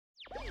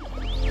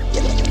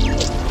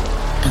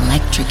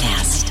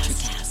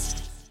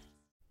NutraCast.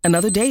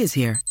 Another day is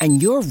here,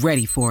 and you're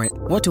ready for it.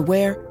 What to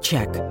wear?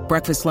 Check.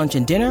 Breakfast, lunch,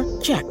 and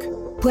dinner? Check.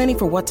 Planning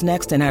for what's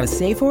next and how to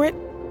save for it?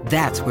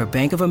 That's where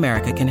Bank of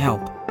America can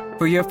help.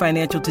 For your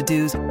financial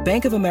to-dos,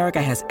 Bank of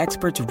America has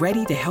experts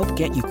ready to help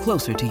get you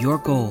closer to your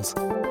goals.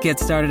 Get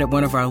started at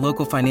one of our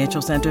local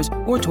financial centers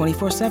or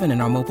 24/7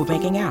 in our mobile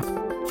banking app.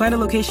 Find a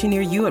location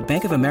near you at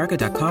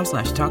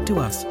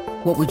bankofamerica.com/talktous.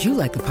 What would you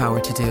like the power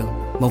to do?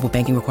 Mobile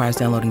banking requires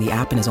downloading the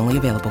app and is only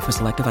available for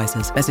select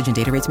devices. Message and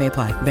data rates may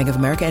apply. Bank of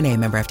America N.A.,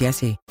 member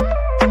FDIC.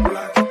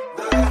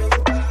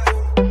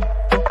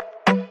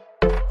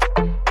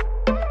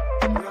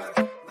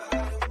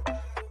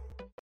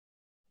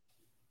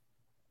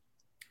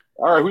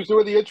 All right, who's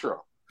doing the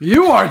intro?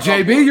 You are,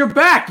 JB. You're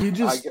back.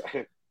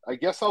 I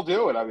guess I'll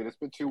do it. I mean, it's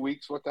been 2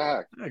 weeks. What the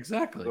heck?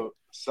 Exactly. So,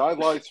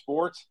 Sideline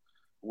Sports,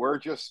 we're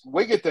just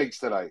winging things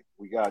tonight.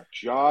 We got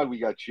John, we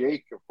got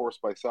Jake, of course,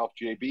 myself,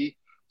 JB,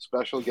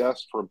 special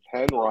guest from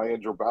Penn,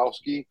 Ryan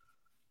Drabowski.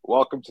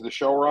 Welcome to the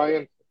show,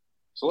 Ryan.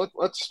 So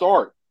let's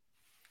start.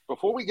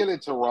 Before we get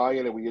into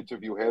Ryan and we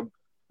interview him,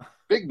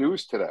 big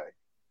news today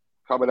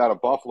coming out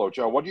of Buffalo.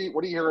 John, what are you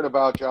hearing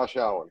about Josh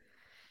Allen?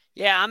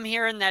 Yeah, I'm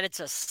hearing that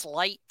it's a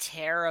slight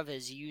tear of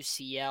his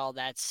UCL.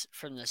 That's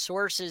from the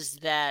sources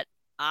that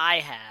I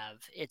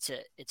have.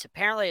 It's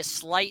apparently a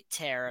slight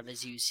tear of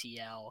his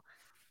UCL.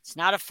 It's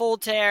not a full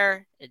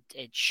tear.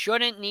 It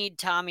shouldn't need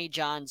Tommy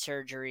John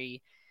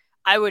surgery.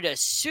 I would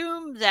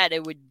assume that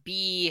it would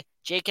be,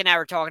 Jake and I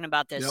were talking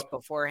about this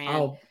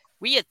beforehand.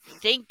 We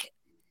think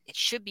it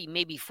should be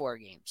maybe 4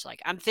 games.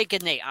 Like, I'm thinking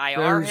they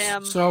IR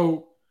him.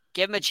 So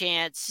give him a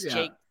chance. Yeah.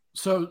 Jake.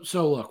 So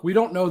look, we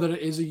don't know that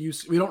it is a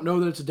use. We don't know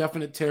that it's a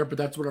definite tear, but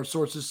that's what our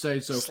sources say.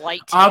 So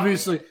slight tear.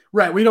 Obviously,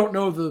 right. We don't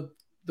know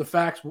the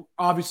facts.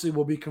 Obviously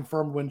will be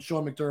confirmed when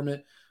Sean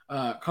McDermott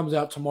comes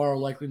out tomorrow,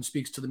 likely, and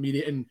speaks to the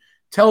media and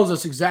tells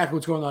us exactly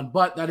what's going on.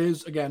 But that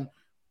is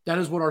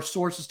what our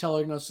source is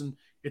telling us, and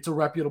it's a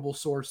reputable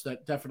source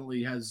that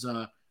definitely has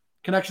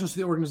connections to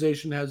the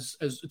organization. It's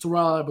a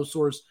reliable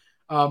source.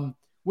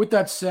 With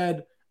that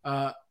said,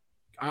 I'm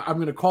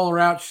going to call her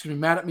out. She's going to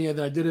be mad at me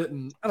that I did it,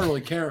 and I don't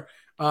really care.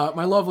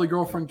 My lovely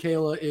girlfriend,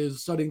 Kayla,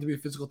 is studying to be a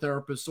physical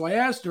therapist. So I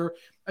asked her,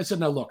 I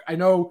said, now look, I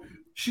know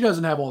she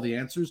doesn't have all the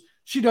answers.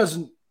 She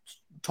doesn't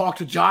talk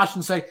to Josh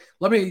and say,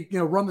 let me,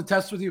 run the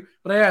test with you.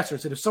 But I asked her, I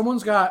said, if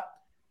someone's got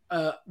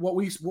what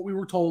we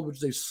were told, which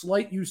is a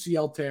slight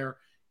UCL tear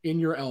in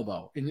your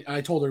elbow, and I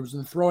told her it was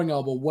in the throwing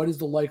elbow, what is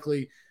the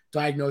likely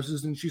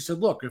diagnosis? And she said,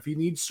 look, if he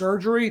needs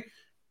surgery,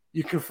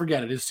 you can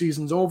forget it. His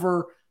season's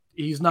over.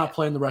 He's not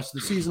playing the rest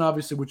of the season,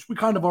 obviously, which we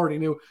kind of already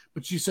knew.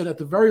 But she said at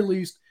the very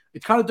least,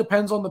 it kind of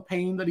depends on the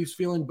pain that he's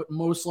feeling, but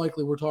most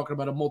likely we're talking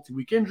about a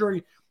multi-week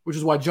injury, which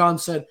is why John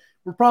said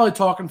we're probably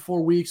talking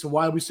 4 weeks. And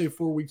why do we say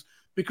 4 weeks?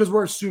 Because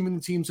we're assuming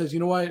the team says, you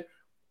know what,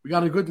 we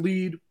got a good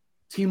lead,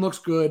 team looks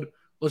good,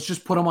 let's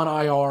just put him on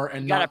IR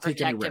and not take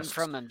any risks. You got to protect him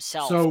from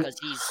himself because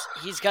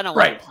he's going to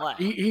want to play.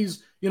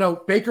 He's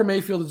Baker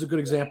Mayfield is a good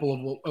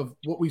example of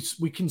what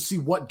we can see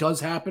what does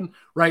happen,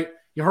 right?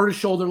 He hurt his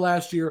shoulder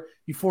last year.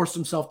 He forced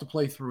himself to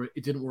play through it.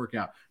 It didn't work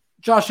out.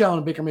 Josh Allen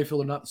and Baker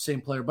Mayfield are not the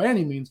same player by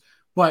any means,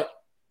 but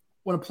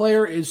when a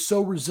player is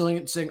so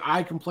resilient saying,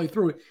 I can play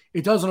through it,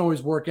 it doesn't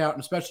always work out,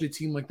 and especially a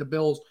team like the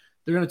Bills,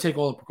 they're going to take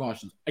all the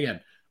precautions.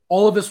 Again,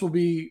 all of this will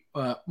be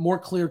more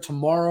clear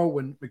tomorrow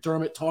when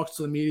McDermott talks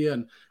to the media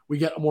and we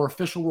get a more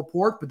official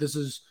report, but this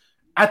is,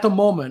 at the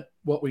moment,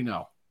 what we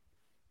know.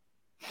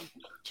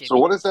 So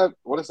what does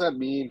that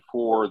mean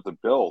for the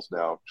Bills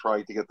now,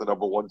 trying to get the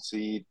number 1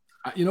 seed?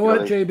 You know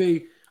what,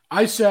 JB?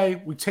 I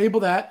say we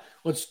table that.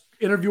 Let's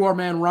interview our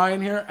man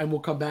Ryan here, and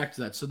we'll come back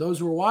to that. So those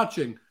who are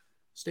watching,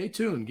 stay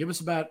tuned. Give us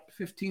about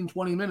 15,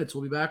 20 minutes.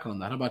 We'll be back on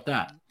that. How about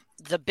that?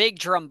 The Big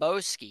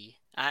Drumboski.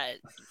 The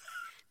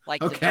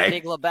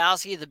Big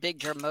Lebowski, the Big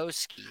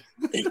Drumboski.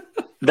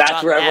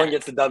 That's where everyone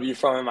gets a W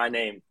from in my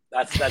name.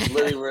 That's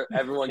literally where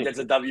everyone gets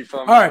a W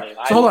from in All my right,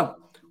 name. So hold on.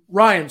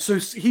 Ryan, so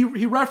he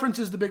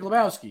references the Big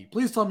Lebowski.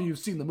 Please tell me you've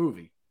seen the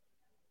movie.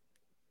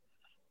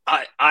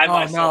 I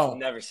myself have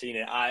never seen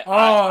it.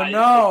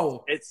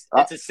 No. It's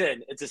a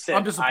sin. It's a sin.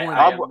 I'm disappointed.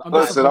 I'm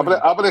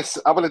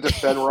gonna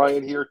defend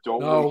Ryan here.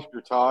 Don't waste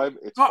your time.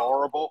 It's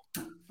horrible.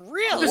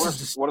 Really?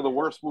 One of the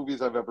worst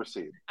movies I've ever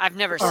seen. I've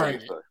never seen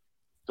it.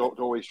 Don't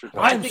waste your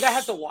time. I think I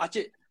have to watch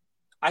it.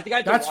 I think I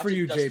have to That's watch for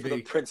you, it just JB. for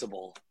the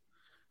principle.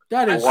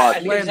 That is I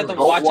think I just have to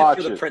watch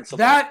it for the principle.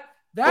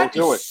 That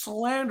is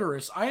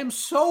slanderous. I am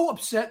so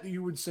upset that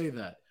you would say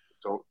that.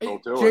 Don't do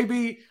it.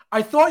 JB,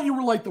 I thought you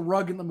were like the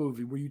rug in the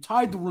movie where you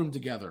tied the room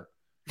together.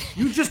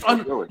 You just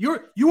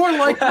you are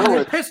like when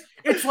they piss.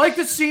 It's like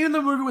the scene in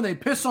the movie when they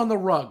piss on the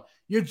rug.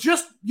 You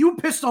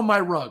pissed on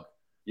my rug.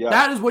 Yeah.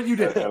 That is what you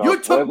did.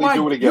 You took what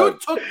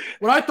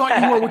I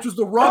thought you were, which was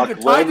the rug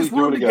that tied this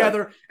room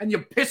together, and you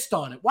pissed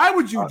on it. Why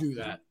would you do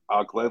that?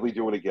 I'll gladly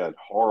do it again.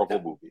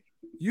 Horrible movie.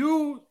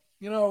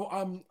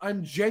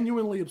 I'm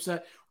genuinely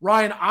upset.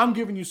 Ryan, I'm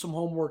giving you some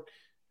homework.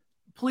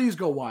 Please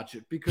go watch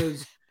it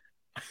because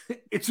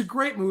it's a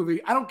great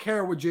movie. I don't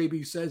care what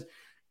JB says.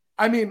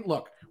 I mean,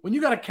 look, when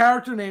you got a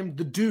character named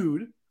the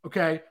Dude,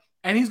 okay,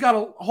 and he's got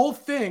a whole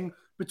thing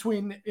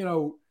between,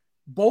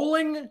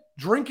 bowling,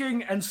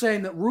 drinking, and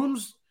saying that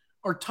rooms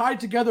are tied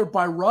together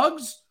by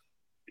rugs.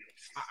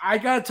 I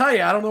got to tell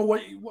you, I don't know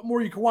what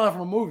more you can want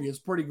from a movie. It's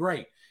pretty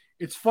great.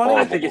 It's funny.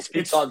 I think it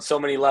speaks on so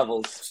many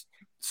levels.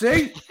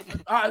 See?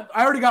 I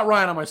already got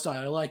Ryan on my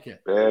side. I like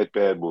it.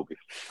 Bad movie.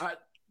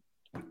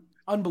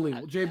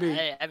 Unbelievable.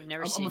 JB, I've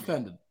never seen I'm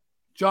offended.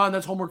 John,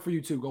 that's homework for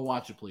you too. Go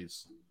watch it,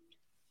 please.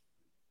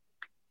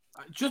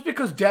 Just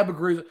because Deb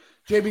agrees,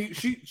 JB,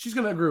 she's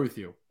going to agree with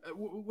you.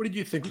 What did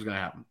you think was going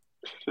to happen?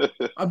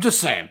 I'm just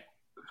saying.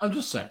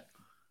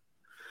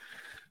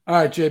 All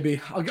right,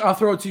 JB, I'll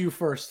throw it to you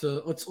first.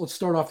 Let's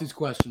start off these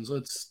questions.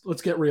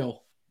 Let's get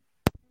real.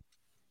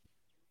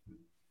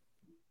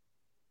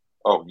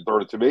 Oh, you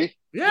throwing it to me?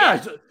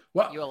 Yeah.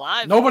 Well, you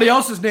alive? Nobody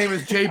else's name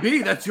is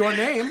JB. That's your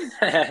name.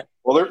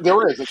 Well,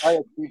 there is a guy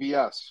at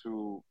CBS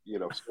who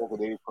stole the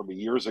name from me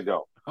years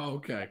ago. Oh,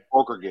 okay.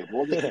 Poker game.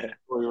 We'll get to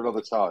for you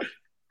another time.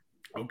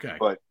 Okay.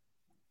 But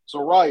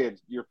so Ryan,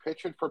 you're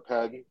pitching for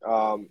Penn.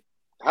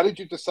 How did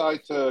you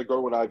decide to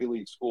go to an Ivy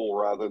League school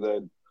rather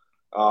than,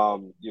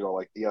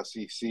 like the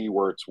SEC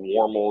where it's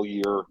warm all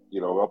year,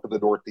 up in the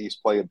Northeast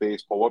playing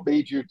baseball? What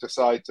made you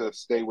decide to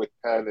stay with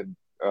Penn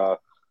and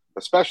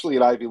especially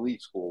at Ivy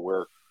League school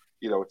where,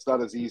 it's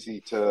not as easy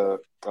to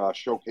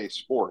showcase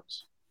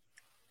sports?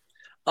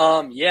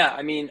 Yeah,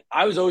 I mean,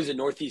 I was always a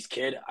Northeast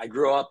kid. I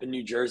grew up in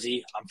New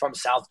Jersey. I'm from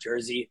South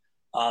Jersey.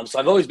 So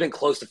I've always been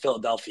close to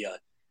Philadelphia.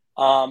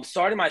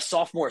 Starting my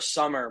sophomore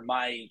summer,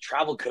 my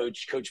travel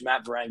coach, Coach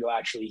Matt Varango,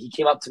 actually, he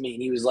came up to me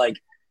and he was like,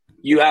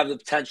 you have the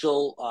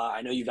potential.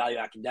 I know you value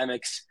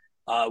academics.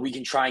 We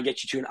can try and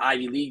get you to an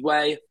Ivy League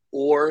way,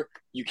 or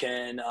you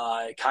can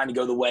kind of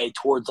go the way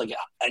towards like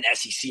an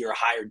SEC or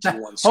higher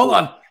D1 school. Hold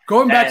on.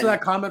 Going back to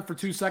that comment for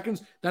 2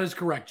 seconds, that is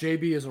correct.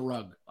 JB is a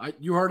rug.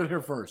 You heard it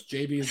here first.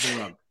 JB is the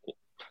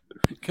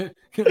rug.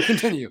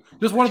 Continue.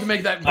 Just wanted to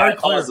make that very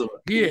clear. Awesome.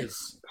 He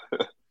is.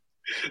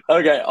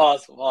 Okay,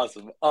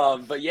 awesome.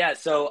 But yeah,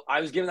 so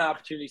I was given that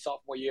opportunity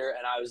sophomore year,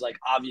 and I was like,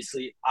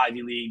 obviously,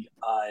 Ivy League.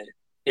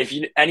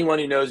 Anyone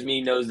who knows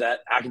me knows that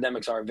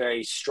academics are a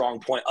very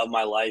strong point of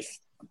my life.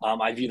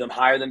 I view them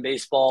higher than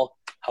baseball.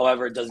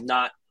 However, it does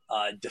not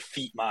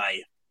defeat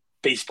my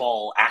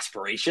baseball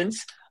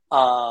aspirations.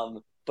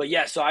 But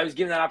yeah, so I was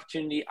given that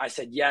opportunity. I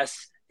said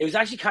yes. It was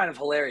actually kind of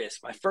hilarious.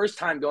 My first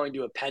time going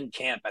to a Penn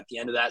camp at the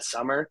end of that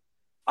summer,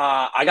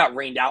 I got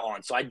rained out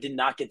on, so I did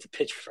not get to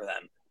pitch for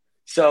them.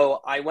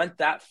 So I went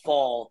that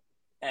fall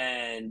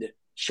and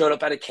showed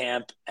up at a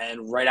camp,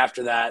 and right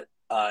after that,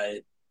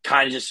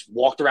 kind of just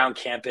walked around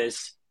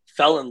campus,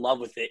 fell in love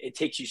with it. It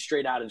takes you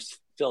straight out of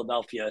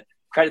Philadelphia.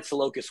 Credits to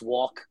Locust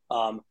Walk.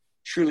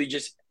 Truly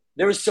just –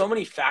 there were so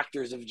many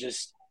factors of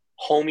just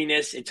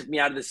hominess. It took me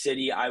out of the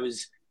city. I'm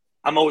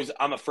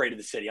afraid of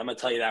the city. I'm going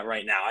to tell you that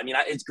right now. I mean,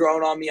 it's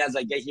grown on me as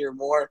I get here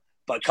more,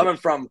 but coming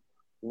from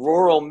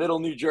rural middle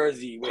New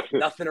Jersey with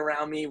nothing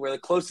around me, where the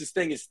closest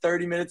thing is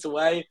 30 minutes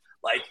away,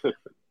 like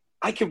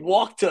I could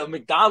walk to a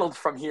McDonald's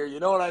from here. You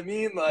know what I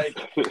mean? Like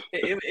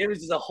it was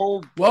just a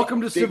whole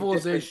welcome to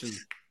civilization.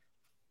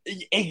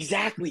 Difference.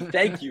 Exactly.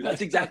 Thank you.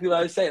 That's exactly what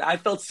I was saying. I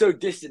felt so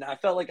distant. I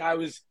felt like I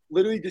was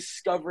literally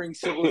discovering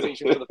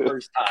civilization for the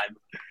first time.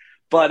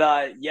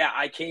 But yeah,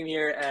 I came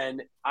here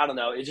and I don't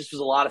know. It just was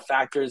a lot of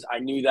factors. I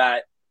knew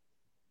that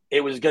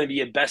it was going to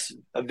be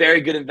a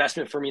very good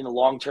investment for me in the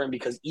long term,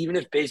 because even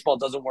if baseball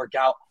doesn't work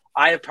out,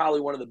 I have probably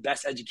one of the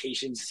best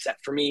educations set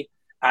for me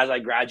as I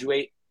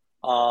graduate.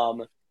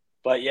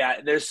 But yeah,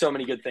 there's so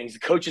many good things. The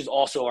coaches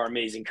also are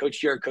amazing.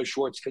 Coach Jared, Coach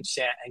Schwartz, Coach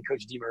Sant, and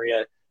Coach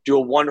DiMaria do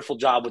a wonderful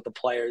job with the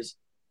players.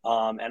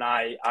 And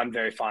I'm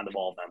very fond of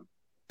all of them.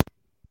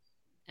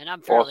 And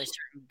I'm fairly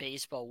certain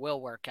baseball will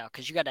work out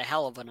because you got a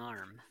hell of an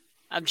arm.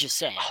 I'm just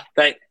saying.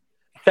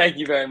 Thank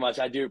you very much.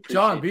 I do appreciate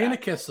John, being that.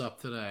 a kiss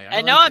up today.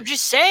 I know. I'm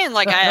just saying,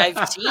 like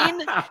I've seen,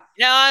 like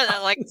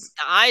the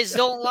eyes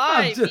don't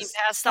lie. Being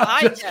past the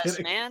eye test,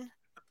 kidding. Man.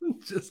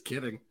 Just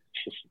kidding.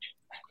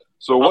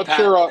 So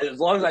as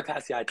long as I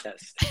pass the eye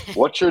test.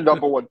 What's your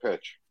number one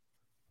pitch?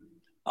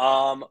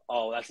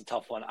 That's a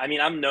tough one. I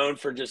mean, I'm known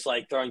for just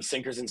like throwing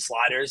sinkers and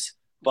sliders,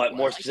 but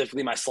more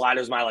specifically, my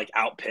slider's my like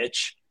out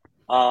pitch.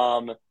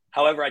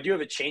 However, I do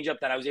have a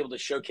changeup that I was able to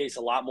showcase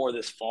a lot more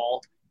this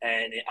fall,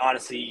 and it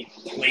honestly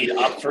played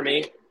up for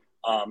me.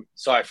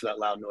 Sorry for that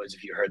loud noise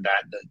if you heard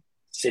that.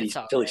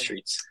 The Philly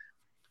streets.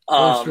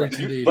 Do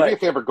me a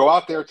favor, go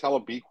out there, tell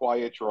them be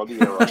quiet, you're on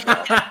the air right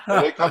now.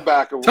 When they come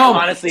back,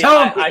 honestly,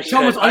 I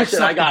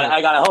should. I got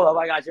it. Hold up,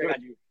 I got you.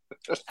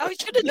 I was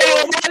going to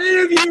do an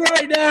interview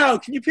right now.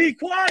 Can you be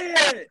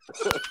quiet?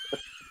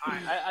 All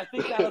right, I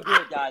think that'll do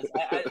it, guys.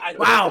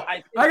 Wow.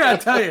 I got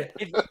to tell you.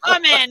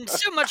 Man,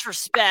 so much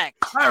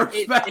respect. I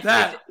respect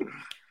that.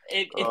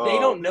 If they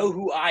don't know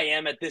who I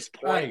am at this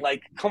point, right.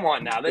 Like, come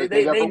on now. They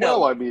never know.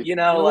 will, I mean. You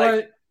know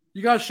what?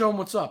 You got to show them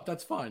what's up.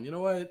 That's fine. You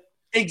know what?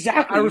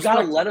 Exactly. You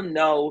got to let them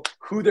know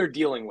who they're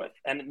dealing with.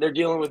 And they're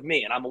dealing with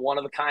me. And I'm a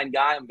one-of-a-kind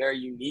guy. I'm very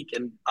unique,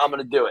 and I'm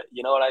going to do it.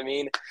 You know what I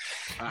mean?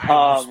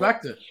 I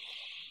respect it.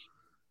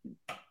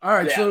 All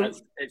right, Yeah,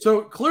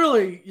 so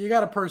clearly you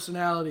got a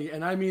personality,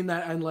 and I mean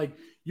that, and like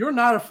you're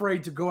not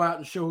afraid to go out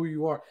and show who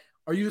you are.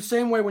 Are you the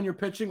same way when you're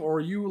pitching, or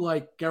are you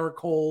like Garrett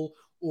Cole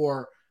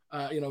or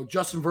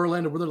Justin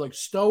Verlander, where they're like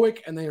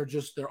stoic and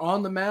they're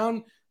on the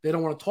mound, they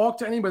don't want to talk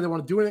to anybody, they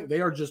want to do anything,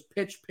 they are just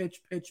pitch.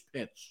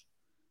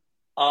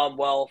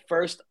 Well,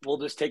 first we'll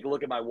just take a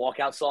look at my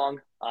walkout song.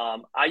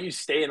 I use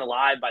 "Staying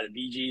Alive" by the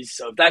Bee Gees,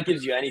 so if that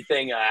gives you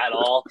anything at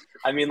all,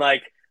 I mean,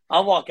 like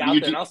I'll walk out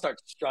there and I'll start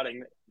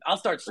strutting. Are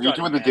you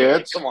doing the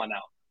dance? Like, come on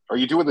now. Are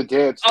you doing the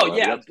dance? Oh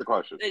yeah, that's the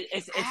question.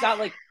 It's not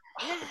like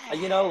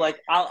like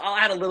I'll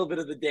add a little bit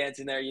of the dance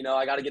in there.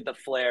 I got to get the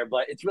flair,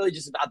 but it's really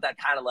just about that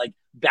kind of like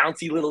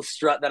bouncy little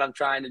strut that I'm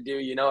trying to do.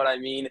 You know what I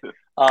mean?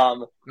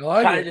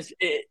 Kind of just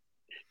it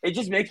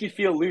just makes me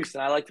feel loose,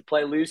 and I like to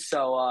play loose.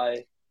 So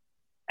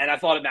and I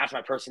thought it matched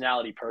my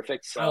personality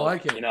perfect. So I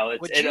like it.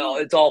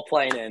 It's all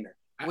playing in.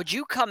 Would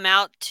you come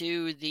out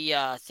to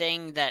the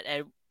thing that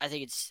I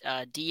think it's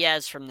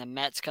Diaz from the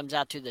Mets comes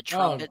out to the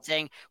trumpet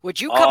thing?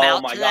 Would you come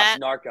out to that?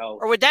 Narco.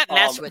 Or would that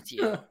mess with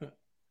you?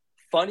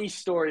 Funny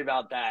story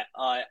about that.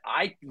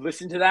 I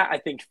listened to that, I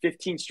think,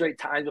 15 straight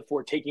times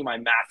before taking my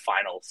math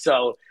final.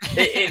 So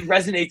it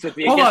resonates with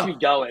me. It gets me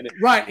going.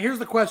 Right. Here's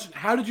the question.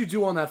 How did you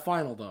do on that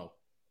final, though?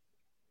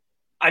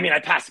 I mean, I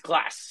passed the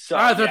class. So,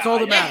 all right, that's all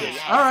that matters.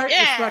 All right,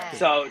 respect it.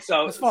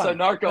 So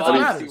Narco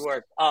obviously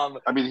worked.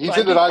 I mean, he's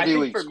in an Ivy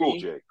League school,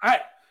 Jake.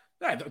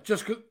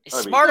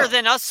 Smarter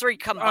than us three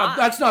combined.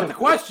 That's not the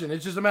question.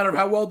 It's just a matter of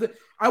how well.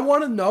 I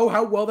want to know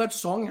how well that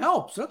song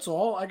helps. That's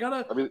all. I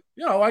gotta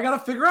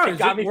figure out. It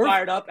got me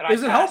fired up. And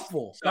is it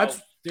helpful? So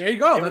there you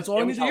go. That's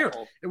all I need to hear.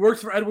 It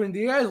works for Edwin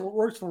Diaz. It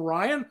works for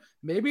Ryan.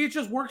 Maybe it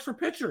just works for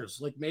pitchers.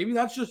 Like maybe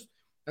that's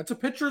a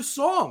pitcher's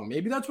song.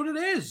 Maybe that's what it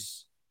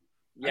is.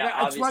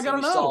 Yeah, that's what I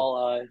gotta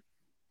know.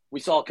 We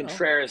saw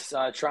Contreras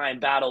try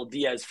and battle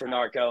Diaz for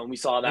Narco, and we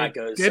saw how that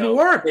goes. Didn't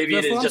work. Maybe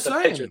it is just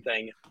a pitcher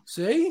thing.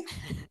 See,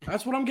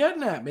 that's what I'm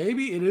getting at.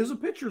 Maybe it is a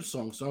pitcher's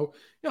song. So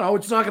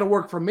it's not going to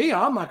work for me.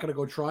 I'm not going to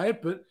go try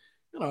it, but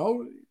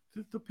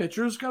the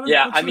pitcher's got to.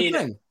 Yeah, I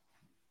mean,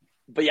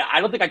 but yeah,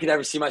 I don't think I could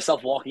ever see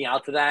myself walking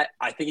out to that.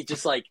 I think it's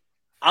just like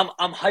I'm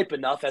hype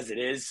enough as it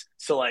is.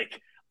 So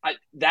like.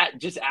 That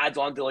just adds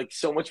on to like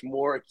so much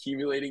more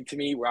accumulating to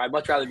me, where I'd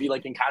much rather be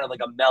like in kind of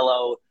like a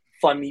mellow,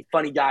 funny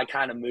guy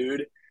kind of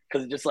mood,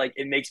 because it just like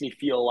it makes me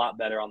feel a lot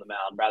better on the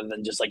mound rather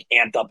than just like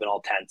amped up and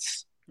all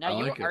tense. Now,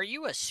 are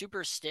you a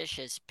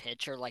superstitious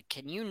pitcher? Like,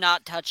 can you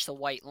not touch the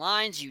white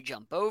lines? You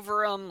jump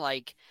over them?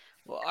 Like,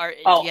 do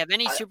you have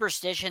any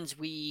superstitions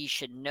we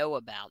should know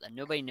about that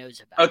nobody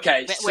knows about?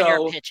 Okay, when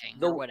you're pitching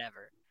or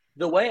whatever.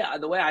 The way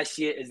I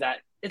see it is that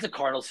it's a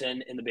cardinal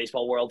sin in the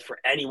baseball world for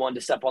anyone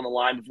to step on the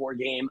line before a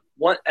game.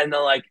 And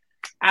then like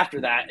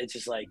after that, it's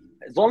just like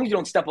as long as you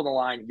don't step on the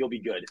line, you'll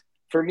be good.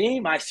 For me,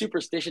 my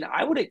superstition,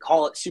 I wouldn't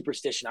call it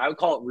superstition. I would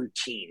call it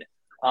routine.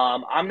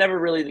 I'm never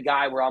really the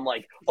guy where I'm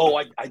like, oh,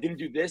 I didn't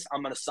do this,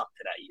 I'm gonna suck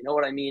today. You know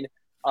what I mean?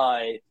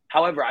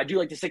 However, I do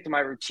like to stick to my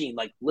routine,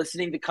 like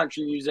listening to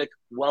country music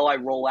while I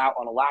roll out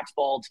on a lax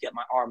ball to get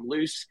my arm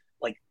loose.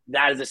 Like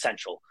that is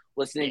essential.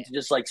 Listening to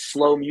just like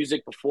slow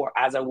music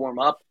as I warm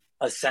up,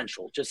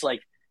 essential. Just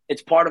like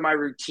it's part of my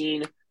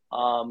routine.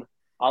 I'll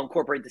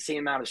incorporate the same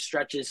amount of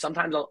stretches.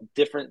 Sometimes I'll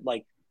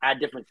add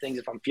different things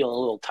if I'm feeling a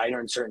little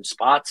tighter in certain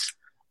spots.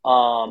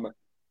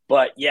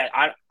 But yeah,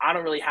 I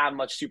don't really have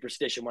much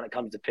superstition when it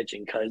comes to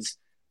pitching, because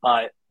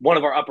one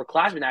of our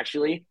upperclassmen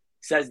actually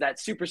says that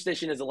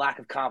superstition is a lack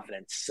of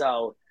confidence.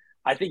 So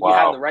I think you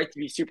have the right to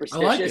be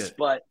superstitious,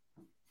 but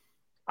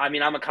I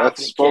mean, I'm a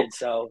confident kid,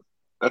 so.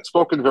 That's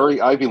spoken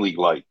very Ivy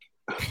League-like.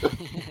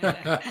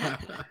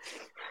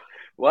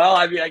 Well,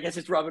 I mean, I guess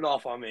it's rubbing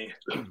off on me.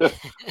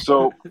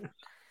 So,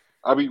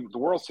 I mean, the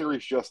World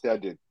Series just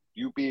ended.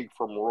 You being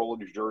from rural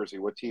New Jersey,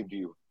 what team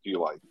do you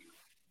like?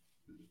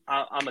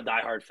 I'm a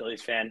diehard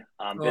Phillies fan.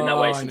 Been that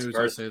way since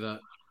birth. Say that.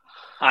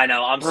 I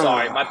know. I'm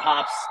sorry. My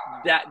pops,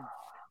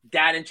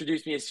 dad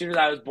introduced me as soon as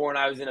I was born.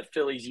 I was in a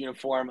Phillies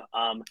uniform.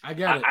 I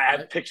get it. I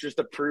have pictures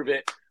to prove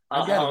it.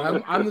 I get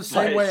it. I'm the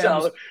same way.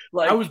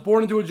 I was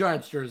born into a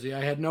Giants jersey.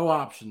 I had no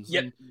options.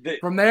 Yeah,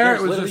 from there,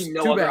 it was literally just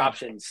no other bad.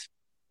 options.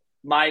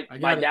 My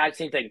dad,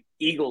 same thing.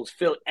 Eagles,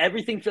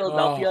 everything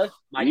Philadelphia.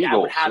 My dad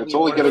would have. It's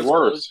only getting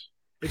worse.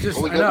 It's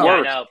just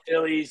I know.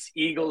 Phillies,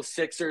 Eagles,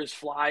 Sixers,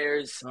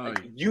 Flyers,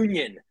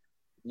 Union,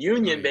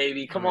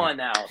 baby. Come on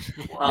now.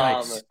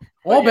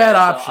 All bad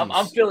options.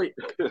 I'm Philly.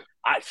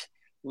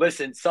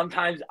 Listen,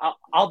 sometimes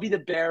I'll be the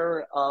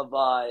bearer of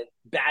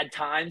bad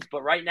times,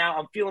 but right now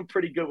I'm feeling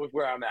pretty good with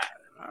where I'm at.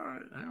 All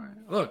right.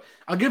 Look,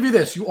 I'll give you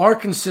this. You are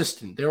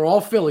consistent. They're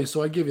all Phillies,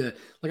 so I give you that.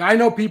 Like, I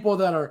know people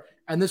that are,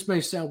 and this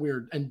may sound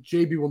weird, and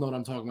JB will know what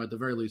I'm talking about at the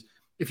very least.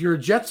 If you're a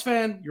Jets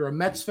fan, you're a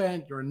Mets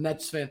fan, you're a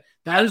Nets fan.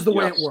 That is the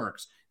way it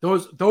works.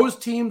 Those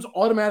teams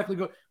automatically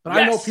go. But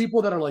I know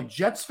people that are like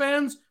Jets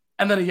fans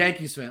and then a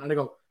Yankees fan, and they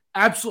go,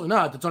 absolutely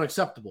not. That's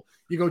unacceptable.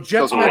 You go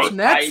Jets, Mets,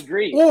 Nets, I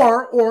agree.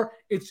 Or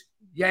it's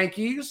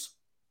Yankees,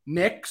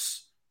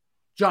 Knicks,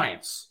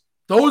 Giants.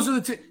 Those are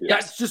the teams.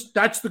 Yes.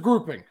 That's the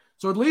grouping.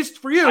 So at least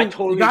for you,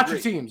 you got your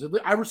teams.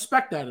 I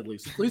respect that at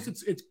least. At least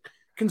it's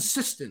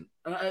consistent.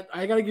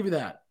 I got to give you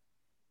that.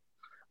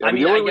 Yeah, I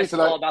mean, the I only guess it's reason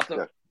all about the.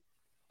 yeah.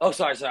 Oh,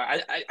 sorry.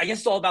 I guess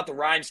it's all about the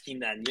rhyme scheme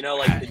then. You know,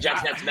 like the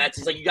Jets, Nets, Mets.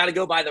 It's like you got to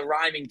go by the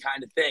rhyming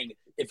kind of thing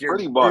if you're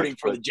Pretty much, rooting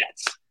for but- the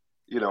Jets.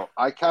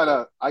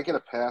 I get a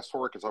pass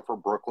for it because I'm from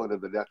Brooklyn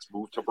and the Nets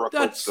moved to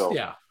Brooklyn. That's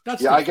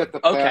I get the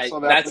pass Okay,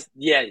 on that. that's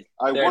yeah.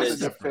 I there it wasn't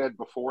is. a fan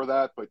before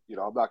that, but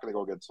I'm not going to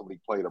go get somebody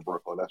playing in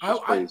Brooklyn. That's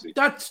just crazy.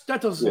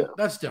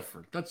 That's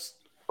different.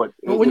 But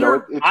when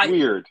it's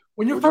weird.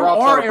 When you're When from you're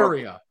outside our of Brooklyn-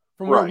 area,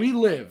 from where Right. we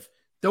live,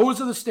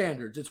 those are the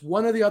standards. It's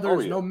one or the other. Oh,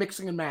 There's yeah. no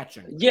mixing and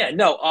matching. Yeah,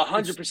 no,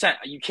 100%.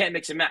 You can't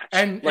mix and match.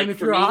 And like, if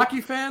for you're a me-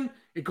 hockey fan,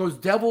 it goes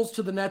Devils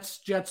to the Nets,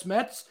 Jets,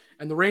 Mets,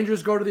 and the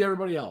Rangers go to the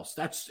everybody else.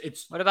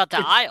 What about the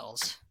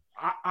Isles?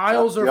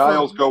 Isles are The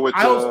Isles go with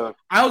Isles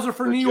are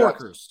for the New Jets.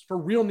 Yorkers, for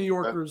real New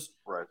Yorkers,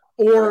 right.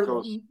 or That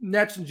goes-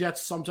 Nets and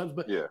Jets sometimes.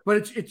 But Yeah. but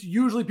it's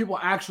usually people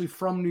actually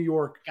from New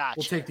York Gotcha.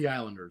 will take the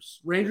Islanders.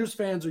 Rangers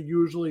fans are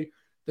usually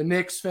the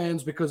Knicks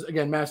fans because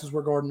again, Madison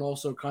Square Garden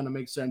also kind of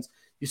makes sense.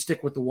 You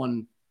stick with the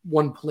one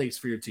place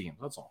for your team.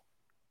 That's all.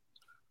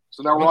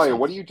 So now, Makes Ryan, sense.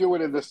 what are you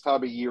doing in this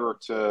time of year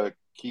to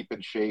keep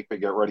in shape and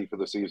get ready for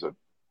the season?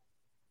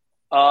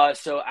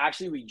 So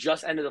actually, we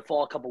just ended the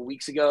fall a couple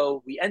weeks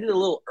ago. We ended a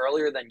little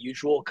earlier than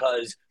usual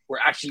because we're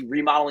actually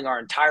remodeling our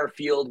entire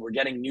field. We're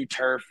getting new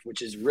turf,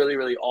 which is really,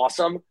 really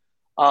awesome.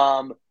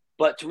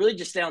 But to really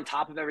just stay on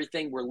top of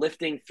everything, we're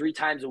lifting 3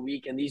 times a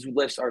week, and these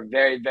lifts are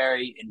very,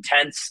 very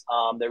intense.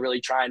 They're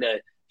really trying to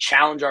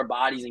challenge our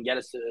bodies and get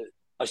us to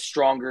a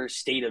stronger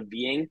state of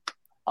being.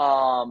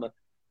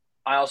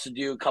 I also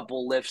do a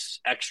couple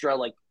lifts extra,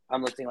 like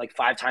I'm lifting like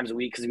 5 times a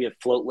week because we have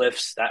float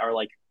lifts that are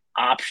like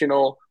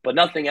optional, but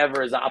nothing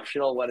ever is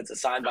optional when it's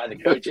assigned by the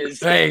coaches.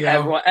 There you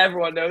go.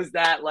 Everyone knows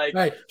that.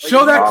 Hey,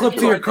 show that clip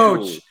to your optional.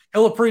 coach.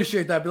 He'll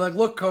appreciate that. Be like,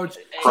 look, coach,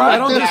 I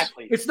don't just,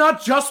 Exactly. it's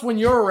not just when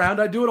you're around.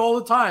 I do it all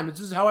the time. It's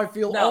just how I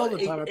feel all the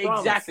time. I promise.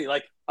 Exactly.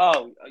 Like,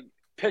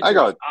 pitcher, I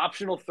got it.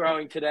 optional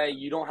throwing today.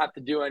 You don't have to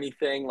do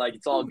anything. Like,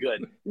 it's all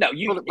good. No,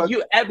 But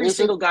every is it-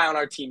 single guy on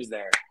our team is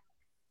there.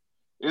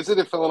 Is it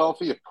in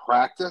Philadelphia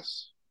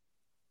practice?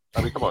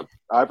 I mean, come on,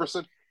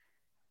 Iverson.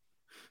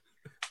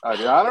 I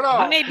mean, I don't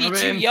know. He may be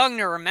too mean- young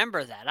to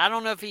remember that. I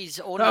don't know if he's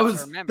old That enough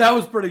was to remember. that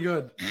was pretty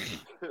good.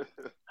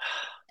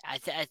 I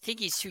think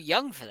he's too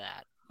young for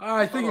that.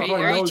 I think he Are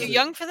probably you knows too it.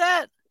 young for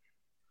that?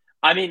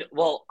 I mean,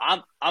 well,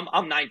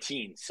 I'm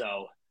 19,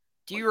 so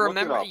Do you Look it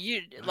remember? up.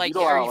 You You like?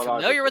 know Are you Allen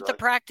familiar Iverson, with the right?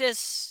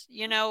 practice?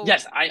 You know.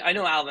 yes, I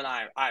know Alvin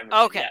Iverson.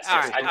 Okay. Yes, all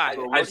yes, right. I-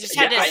 All right. I- I just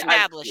had to I-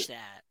 establish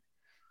that.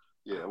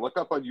 Yeah, look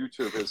up on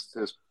YouTube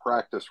his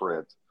practice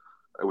rant.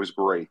 It was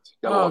great.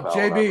 Gotta Oh, love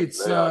Allen JB,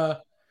 Iverson.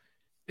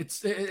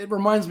 it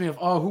reminds me of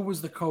who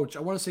was the coach? I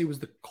want to say he was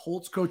the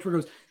Colts coach. Where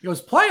he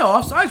goes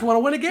playoffs. I just want to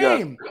win a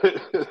game.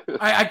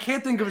 I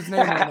can't think of his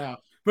name right now,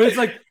 but it's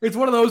like it's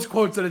one of those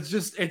quotes that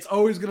it's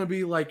always going to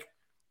be like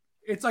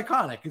it's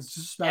iconic. It's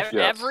just special.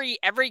 Yes.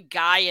 Every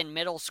guy in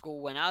middle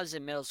school, when I was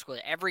in middle school,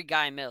 every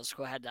guy in middle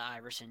school had the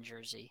Iverson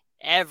jersey.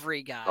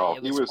 Every guy. Oh,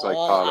 it he was was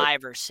all iconic.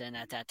 Iverson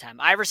at that time.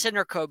 Iverson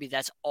or Kobe,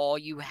 that's all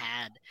you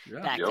had Yeah.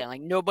 back Yep. then.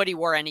 Like nobody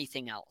wore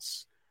anything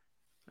else.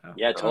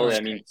 Yeah, totally. That's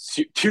I mean,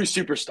 2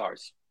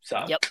 superstars.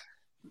 So Yep.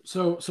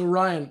 So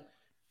Ryan,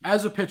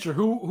 as a pitcher,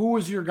 who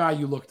was your guy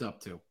you looked up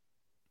to?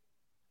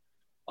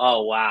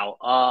 Oh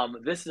wow.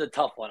 This is a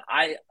tough one.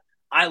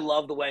 I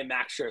love the way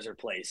Max Scherzer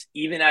plays.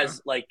 Even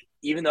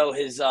though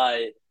his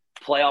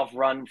playoff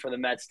run for the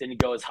Mets didn't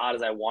go as hot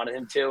as I wanted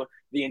him to,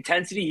 the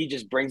intensity he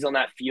just brings on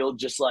that field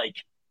just like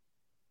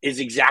is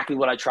exactly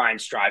what I try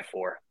and strive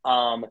for.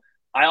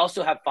 I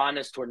also have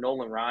fondness toward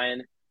Nolan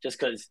Ryan just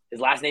because his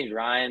last name's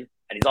Ryan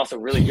and he's also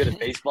really good at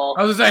baseball.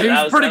 I was gonna say So he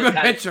that was a pretty that was good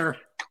kind of- pitcher.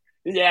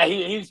 Yeah,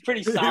 he was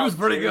pretty solid. He was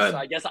pretty too, good. So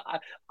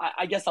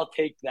I guess I'll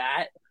take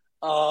that.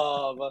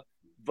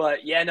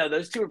 But yeah, no,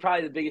 those 2 are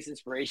probably the biggest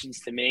inspirations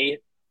to me.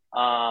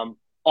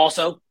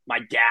 Also, my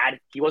dad,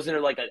 he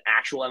wasn't like an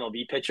actual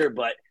MLB pitcher,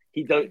 but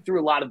he threw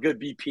a lot of good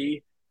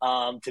BP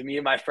to me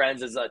and my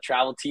friends as a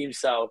travel team.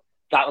 So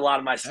got a lot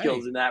of my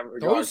skills in that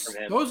regard from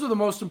him. Those are the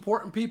most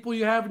important people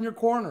you have in your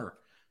corner.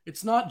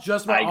 It's not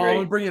just about I agree.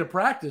 and bring you to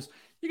practice.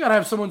 You got to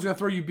have someone who's going to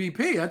throw you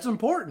BP. That's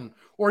important.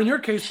 Or in your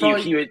case, He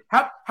probably, would-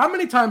 how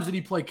many times did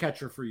he play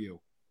catcher for you?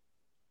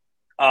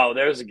 Oh,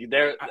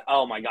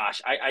 oh my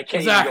gosh, I can't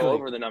Exactly. even go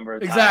over the number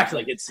of times. Exactly.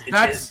 Like it's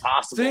That's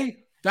impossible. See,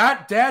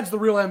 that dad's the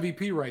real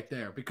MVP right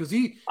there because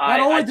he I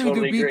not only did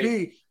totally he do BP,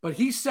 agree. but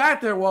he sat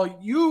there while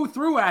you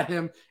threw at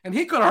him, and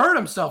he could have hurt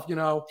himself. You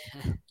know,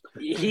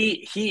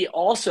 He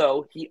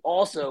also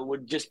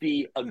would just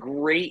be a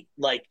great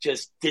like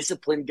just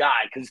disciplined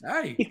guy because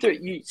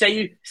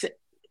hey,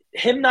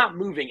 him not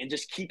moving and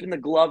just keeping the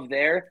glove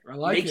there I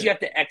like makes it. you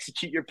have to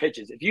execute your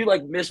pitches. If you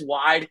like miss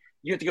wide,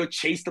 you have to go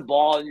chase the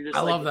ball and you're just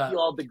I like love that. feel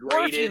all Or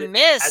degraded. if you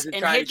miss as you're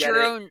and trying to hit get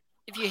your it. own,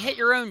 if you hit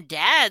your own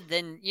dad,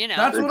 then you know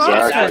That's what Exactly.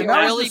 I'm that's saying.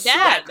 That was really just-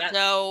 bad. that-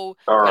 so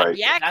All gotta right.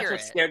 be That's accurate.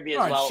 what scared me as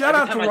all right, well. shout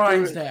Every out to time I threw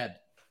Ryan's it- dad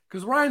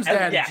Because Ryan's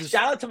dad Yeah, is just,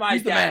 shout out to my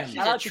he's the dad. man.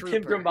 Shout out to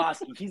Tim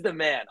Dromboski. He's the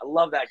man. I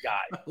love that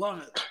guy. I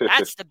love it.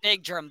 That's the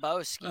big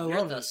Dromboski. I You're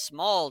love the it.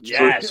 small.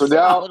 Yes. So Dromboski.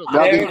 now Little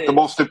There the, it the is.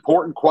 most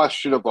important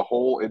question of the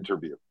whole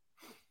interview.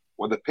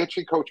 When the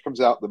pitching coach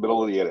comes out in the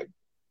middle of the inning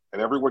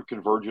and everyone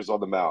converges on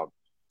the mound,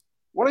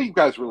 what are you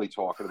guys really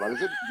talking about?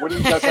 Is it when do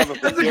you guys have a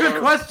That's a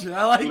good question.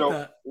 I like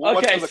that. What's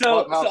Okay, in the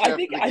so clubhouse I after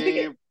think- the I think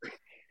game?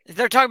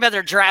 They're talking about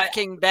their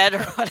DraftKings bet or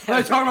Are they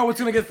whatever. talking about what's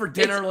going to get for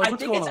dinner? Like,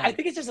 what's going on? I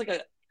think it's just like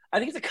I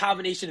think it's a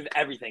combination of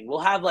everything. We'll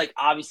have like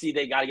obviously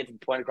they got to get the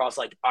point across.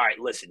 Like, all right,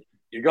 listen,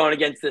 you're going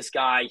against this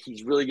guy.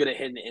 He's really good at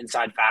hitting the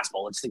inside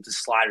fastball. Let's stick to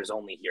sliders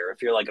only here.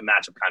 If you're like a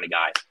matchup kind of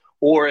guy,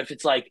 or if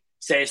it's like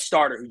say a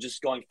starter who's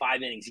just going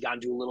 5 innings, he got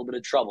into a little bit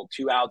of trouble,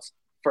 2 outs,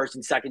 first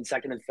and second,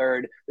 second and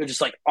third. They're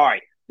just like, all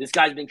right, this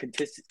guy's been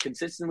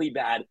consistently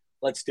bad.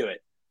 Let's do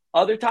it.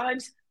 Other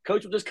times,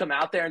 coach will just come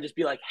out there and just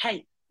be like,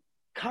 hey,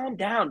 calm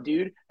down,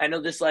 dude. And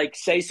he'll just like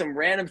say some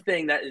random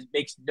thing that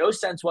makes no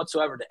sense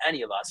whatsoever to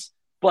any of us,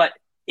 but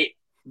it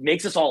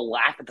makes us all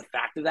laugh at the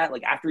fact of that.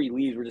 Like after he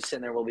leaves, we're just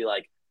sitting there, we'll be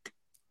like,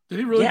 Did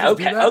he really yeah, just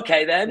do that?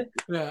 okay then.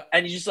 Yeah.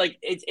 And he's just like,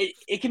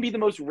 it can be the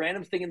most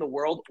random thing in the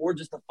world or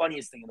just the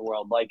funniest thing in the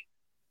world. Like,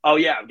 oh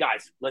yeah,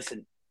 guys,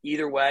 listen,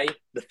 either way,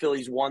 the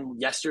Phillies won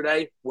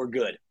yesterday. We're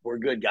good. We're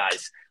good,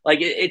 guys. Like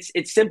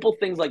it's simple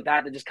things like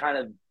that that just kind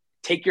of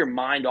take your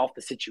mind off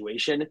the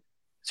situation.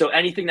 So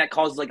anything that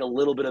causes like a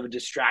little bit of a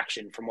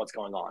distraction from what's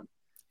going on.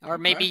 Or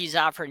maybe he's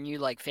offering you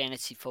like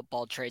fantasy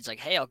football trades.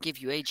 Like, hey, I'll give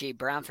you AJ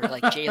Brown for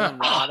like Jalen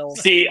Waddle.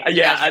 See, You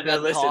yeah, guys have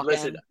been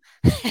listen.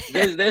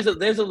 talking.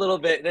 There's a little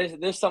bit.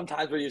 There's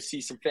sometimes where you see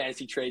some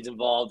fantasy trades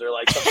involved or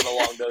like something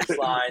along those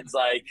lines.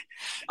 Like,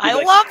 I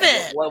like, love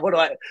it.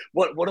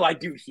 What do I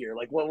do here?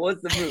 Like,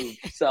 what's the move?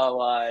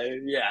 So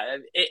yeah,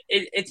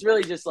 it's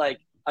really just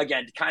like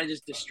again to kind of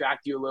just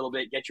distract you a little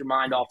bit, get your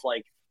mind off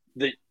like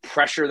the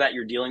pressure that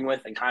you're dealing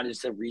with, and kind of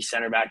just to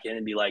recenter back in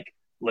and be like,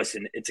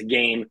 listen, it's a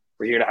game.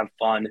 We're here to have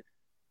fun.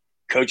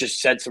 Coach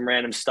has said some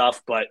random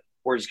stuff, but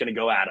we're just gonna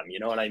go at him. You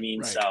know what I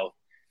mean? Right.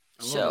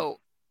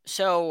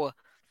 So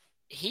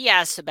JB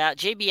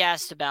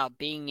asked about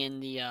being in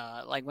the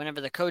like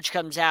whenever the coach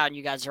comes out and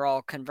you guys are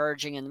all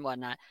converging and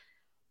whatnot.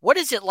 What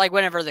is it like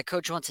whenever the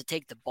coach wants to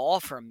take the ball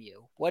from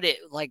you? What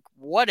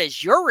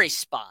is your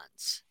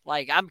response?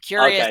 Like, I'm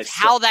curious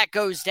how that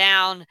goes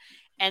down.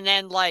 And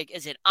then, like,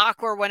 is it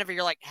awkward whenever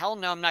you're like, hell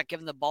no, I'm not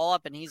giving the ball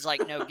up, and he's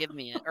like, no, give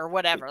me it, or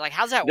whatever? Like,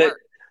 how's that work?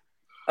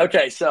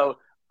 Okay, so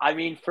I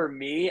mean, for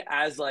me,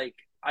 as like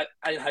I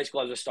in high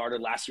school, I was a starter.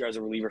 Last year, I was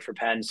a reliever for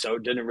Penn, so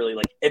it didn't really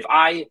like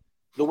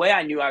the way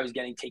I knew I was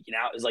getting taken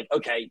out is like,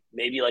 okay,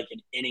 maybe like an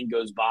inning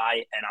goes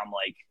by and I'm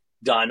like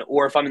done,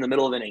 or if I'm in the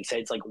middle of an inning,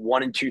 say it's like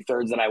 1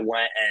 2/3 that I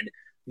went, and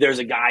there's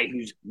a guy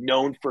who's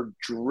known for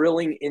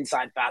drilling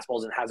inside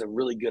fastballs and has a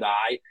really good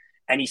eye,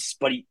 and he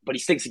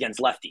stinks against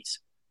lefties.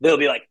 They'll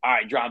be like, all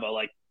right, Drombo,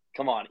 like,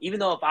 come on. Even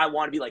though if I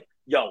want to be like,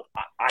 yo,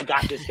 I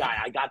got this guy,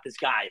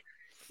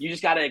 you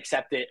just got to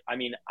accept it. I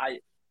mean, I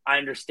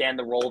understand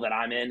the role that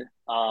I'm in.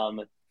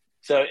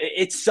 So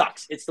it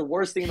sucks. It's the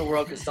worst thing in the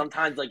world because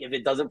sometimes, like, if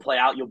it doesn't play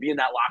out, you'll be in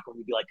that locker room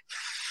and be like,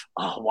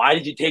 oh, why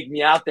did you take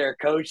me out there,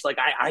 coach? Like,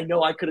 I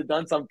know I could have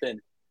done something.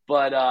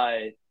 But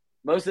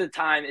most of the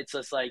time, it's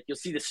just like you'll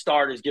see the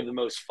starters give the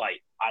most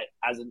fight.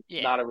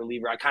 Not a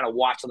reliever, I kind of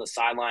watch on the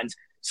sidelines.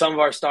 Some of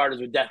our starters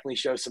would definitely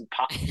show some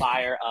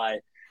fire.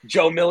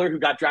 Joe Miller, who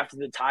got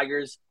drafted to the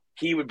Tigers,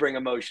 he would bring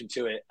emotion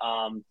to it.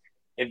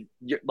 If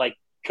you're like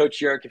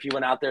Coach Yerk, if he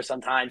went out there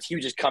sometimes, he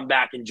would just come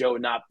back and Joe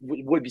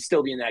would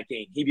still be in that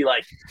game. He'd be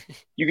like,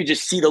 you could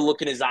just see the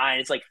look in his eye, and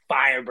it's like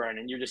fire burn,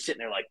 and you're just sitting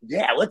there like,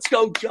 yeah, let's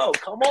go, Joe.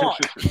 Come on,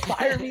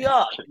 fire me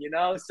up, you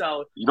know.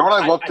 So you know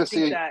what I'd love to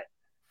see.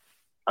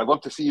 I'd love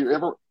to see you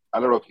ever.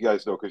 I don't know if you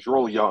guys know because you're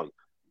all young.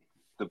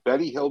 The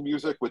Benny Hill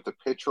music with the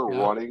pitcher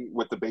running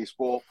with the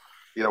baseball.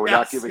 You know, we're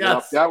not giving it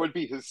up. That would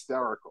be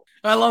hysterical.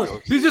 I love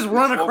it. He's just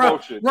running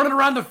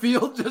around the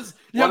field. Just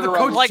you have the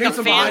coach like a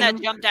fan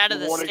that jumped out of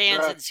the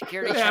stands and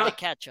security trying to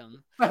catch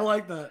him. I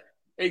like that.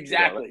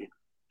 Exactly.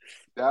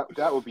 Yeah,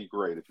 that would be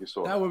great if you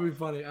saw that. That would be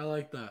funny. I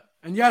like that.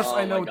 And yes,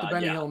 I know what the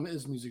Benny Hill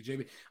is music,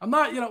 JB. I'm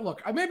not,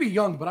 look, I may be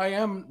young, but I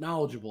am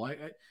knowledgeable.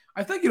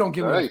 I think you don't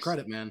give me enough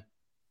credit, man.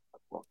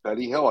 Well,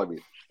 Benny Hill, I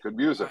mean, good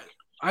music.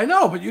 I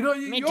know, but you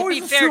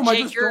always assume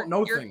I just don't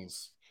know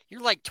things. You're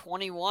like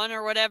 21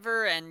 or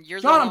whatever, and you're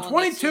John, I'm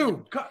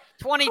 22.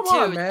 22,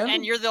 on, man.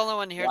 And you're the only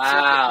one here.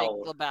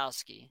 Wow.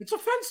 Lebowski. It's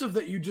offensive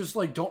that you just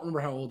like don't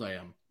remember how old I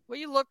am. Well,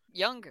 you look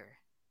younger.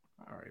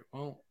 All right.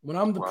 Well, when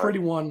I'm the pretty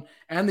one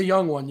and the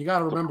young one, you got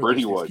to remember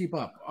pretty this. one. Keep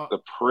up. The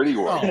pretty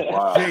one. Oh,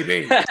 wow.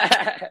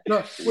 JB.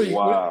 No, wait,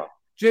 wow.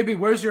 JB,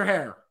 where's your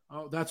hair?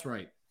 Oh, that's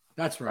right.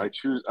 That's right.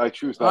 I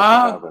choose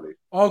not to have any.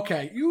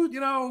 Okay.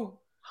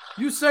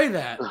 You say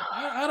that.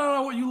 I don't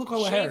know what you look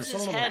like with hair. Shaves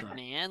his head,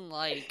 man.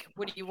 Like,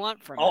 what do you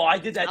want from him? I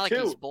did that it's too.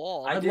 Like he's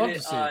bald. I'd love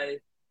to see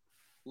it.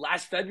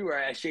 Last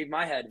February, I shaved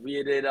my head.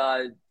 We did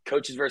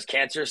Coaches vs.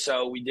 Cancer,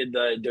 so we did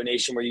the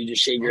donation where you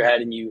just shave your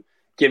head and you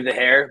give the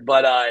hair.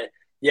 But,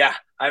 yeah,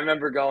 I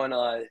remember going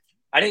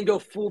I didn't go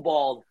full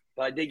bald,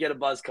 but I did get a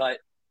buzz cut.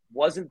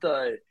 Wasn't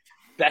the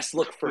best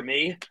look for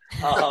me.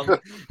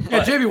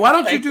 Yeah, JB, why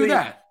don't you do thankfully-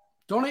 that?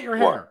 Donate your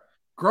hair.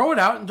 Grow it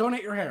out and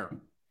donate your hair.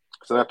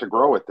 So I have to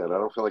grow it then. I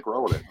don't feel like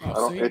growing it. Oh, I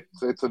don't.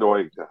 see? It's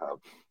annoying to have.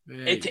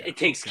 It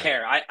takes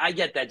care. I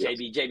get that,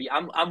 JB. JB,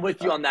 I'm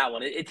with you on that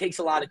one. It takes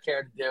a lot of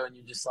care to do, and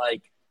you're just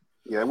like,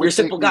 Yeah, you're a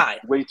simple guy.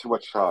 Way too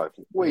much time.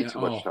 Too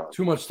much time.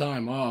 Too much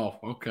time. Oh,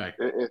 okay.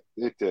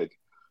 It did.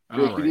 All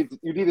Jake, right.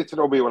 you needed to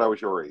know me when I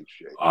was your age,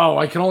 Jake. Oh,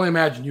 I can only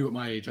imagine you at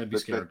my age. I'd be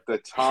scared. The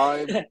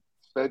time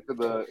spent in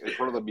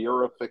front of the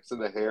mirror fixing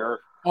the hair.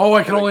 Oh,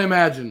 I can only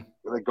imagine.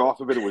 And then golf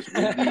a bit, it was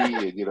windy,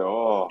 and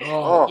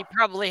He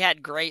probably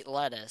had great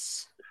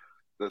lettuce.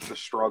 that's the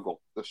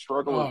struggle. The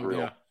struggle is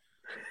real.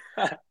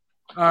 Yeah.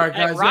 All right,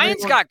 Hey, guys.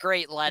 Ryan's got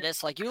great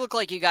lettuce. Like, you look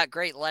like you got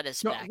great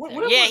lettuce No, back what-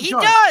 there. what- Yeah, what- he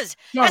John, does.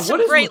 John, That's some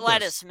what is great with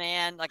lettuce, this?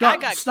 man. Like, John, I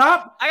got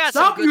stop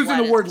some good using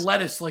the word lettuce.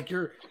 lettuce like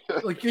you're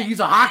like he's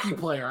a hockey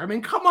player. I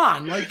mean, come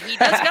on. Like He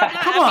does got.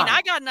 Come I mean, on.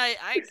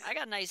 I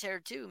got nice hair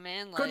too,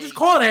 man. Like, just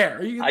call it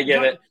hair. I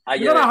get it.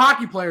 You're not a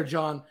hockey player,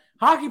 John.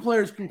 Hockey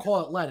players can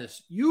call it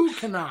lettuce. You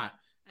cannot.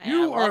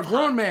 You I are a love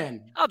grown hockey.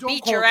 man. I'll Don't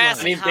beat call your it ass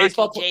lettuce. I mean, in hockey,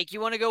 baseball- Jake. You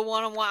want to go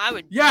one-on-one? I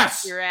would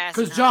Yes, beat your ass.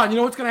 in because John, hockey. you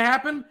know what's going to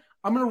happen?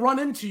 I'm going to run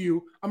into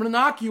you. I'm going to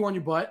knock you on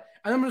your butt,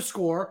 and I'm going to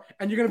score,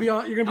 and you're going to be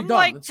on. You're going to I'm be done.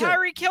 like That's it.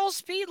 Tyreek Hill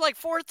speed, like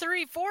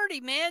 4.3 40,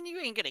 man. You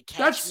ain't gonna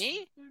catch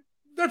me.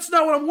 That's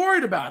not what I'm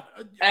worried about.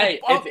 Hey,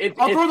 I'll if-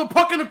 throw the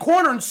puck in the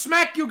corner and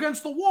smack you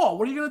against the wall.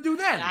 What are you going to do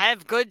then? I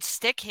have good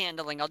stick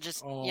handling. I'll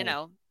just, Oh.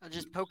 I'll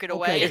just poke it Okay,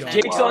 away. If and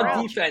Jake's then-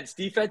 on defense,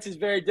 defense is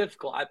very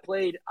difficult. I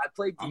played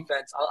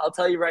defense. I'll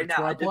tell you right That's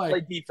now, where I I did play.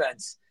 play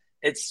defense.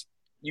 It's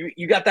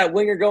you got that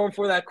winger going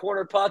for that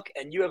corner puck,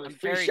 and you have a I'm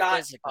free very shot.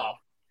 physical. Oh,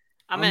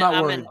 I'm not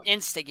I'm worried. an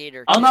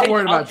instigator. I'm not take-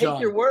 worried about I'll take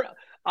John. your word.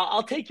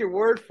 I'll take your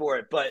word for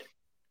it, but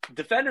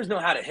defenders know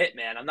how to hit,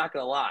 man. I'm not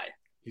gonna lie.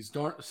 He's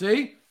darn.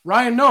 See,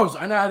 Ryan knows.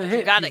 I know how to hit.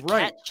 You got to He's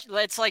right. catch.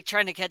 It's like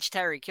trying to catch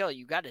Tyreek Hill.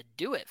 You got to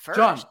do it first.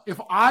 John,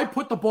 if I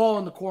put the ball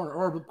in the corner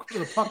or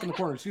the puck in the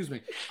corner, excuse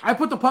me, I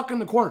put the puck in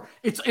the corner.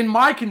 It's in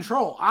my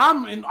control.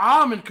 I'm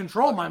in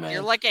control, my man.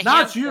 You're like a not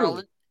hamster.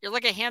 you. You're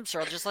like a hamster.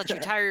 I'll just let you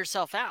tire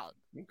yourself out.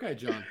 Okay,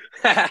 John.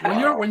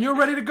 When you're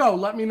ready to go,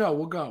 let me know.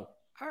 We'll go.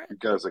 All right. You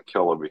guys are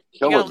killing me. You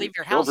Killing gotta me. leave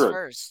your house Children.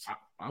 first.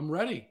 I'm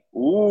ready.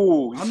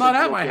 Ooh. he I'm says not you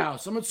at don't my go-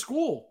 house. I'm at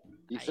school.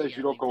 He You says gotta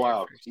you don't leave go there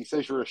out. first. He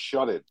says you're a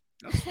shut-in.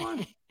 That's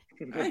fine.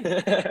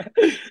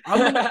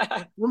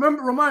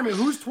 Remind me,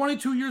 who's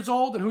 22 years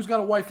old and who's got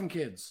a wife and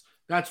kids?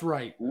 That's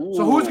right.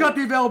 So who's got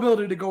the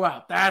availability to go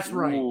out? That's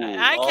right. Ooh.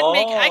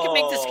 I can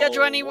make the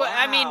schedule any way.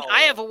 I mean, wow.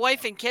 I have a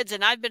wife and kids,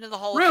 and I've been to the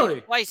Hall of Really?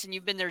 Fame twice, and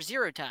you've been there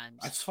 0 times.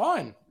 That's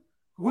fine.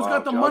 Who's Wow,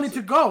 got the money to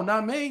Johnson. go?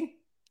 Not me.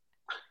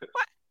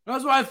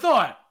 That's what I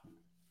thought.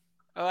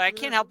 Oh, I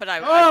can't help it.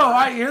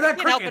 I hear that.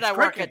 can't help it. I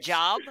work a crickets.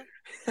 job.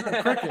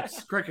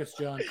 Crickets,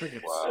 John.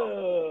 Crickets.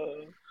 Wow.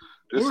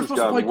 We This were has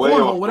supposed to play gotten way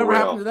cornhole. off the Whatever rail.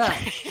 happened to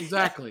that?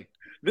 Exactly.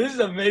 This is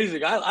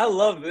amazing. I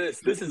love this.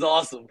 This is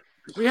awesome.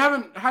 We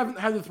haven't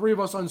had the three of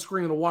us on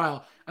screen in a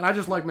while, and I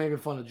just like making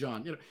fun of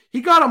John. You know,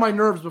 he got on my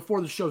nerves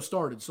before the show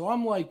started, so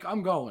I'm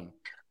going.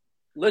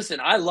 Listen,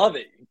 I love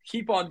it.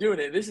 Keep on doing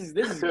it. This is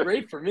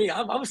great for me.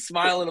 I'm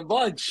smiling a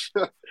bunch.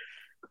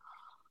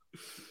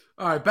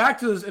 All right, back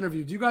to this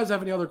interview. Do you guys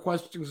have any other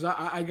questions?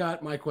 I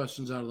got my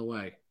questions out of the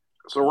way.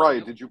 So,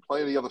 Ryan, did you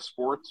play any other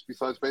sports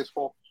besides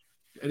baseball?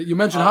 You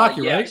mentioned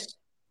hockey, yes. right?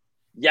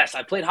 Yes,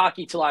 I played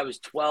hockey till I was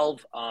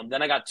 12.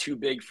 Then I got too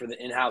big for the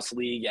in-house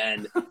league,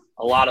 and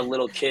a lot of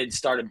little kids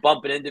started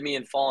bumping into me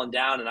and falling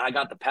down, and I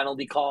got the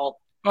penalty call.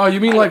 Oh, you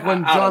mean like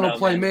when I don't John will know,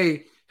 play man.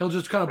 me, he'll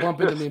just kind of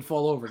bump into me and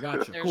fall over.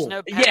 Gotcha. There's Cool.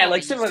 no Yeah, like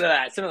penalties. similar to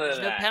that. There's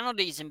no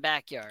penalties in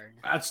backyard.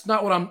 That's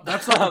not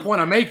the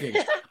point I'm making.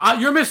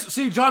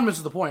 See, John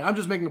misses the point. I'm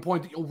just making the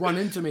point that you'll run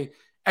into me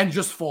and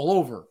just fall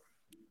over.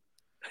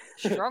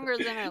 Stronger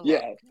than I look.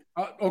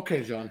 Yeah.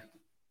 Okay, John.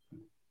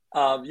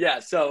 Yeah,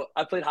 so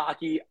I played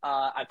hockey.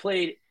 I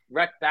played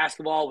rec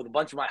basketball with a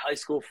bunch of my high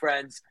school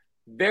friends.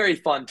 Very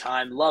fun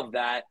time. Love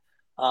that.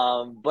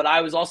 But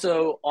I was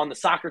also on the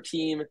soccer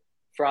team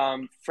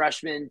from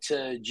freshman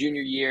to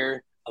junior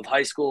year of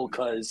high school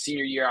because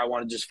senior year I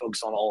wanted to just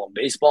focus on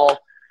baseball.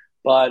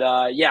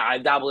 But, yeah,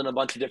 I've dabbled in a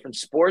bunch of different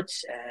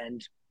sports,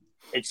 and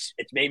it's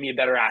made me a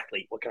better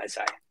athlete. What can I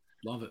say?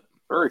 Love it.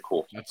 Very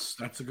cool.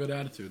 That's a good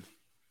attitude.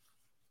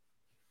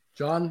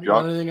 John, you John?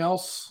 want anything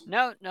else?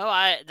 No,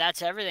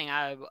 that's everything.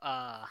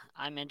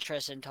 I'm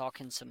interested in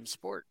talking some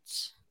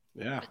sports.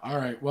 Yeah. All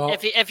right. Well,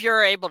 If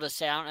you're able to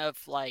say, I don't know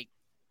if like.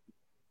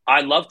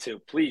 I'd love to.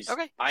 Please.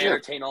 Okay. I Sure.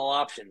 entertain all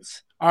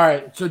options. all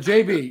right. So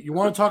JB, you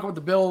want to talk about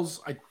the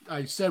Bills?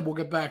 I said we'll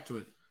get back to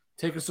it.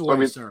 Take us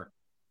away, sir.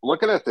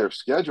 Looking at their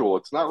schedule,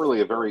 it's not really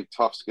a very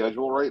tough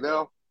schedule right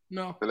now.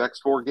 No. The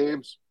next 4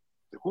 games.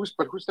 Who's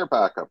their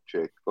backup,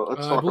 Jake?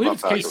 Let's I talk believe about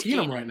it's Case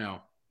backups. Keenum right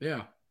now.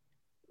 Yeah.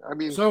 I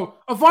mean, So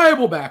a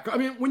viable backup. I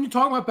mean, when you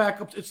talk about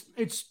backups,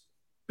 it's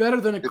better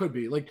than it could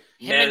be. Like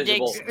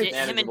Manageable.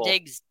 Him and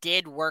Diggs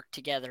did work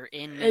together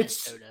in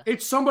it's Minnesota.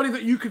 somebody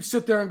that you could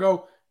sit there and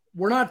go,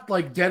 we're not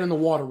like dead in the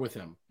water with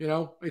him. You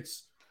know,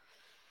 it's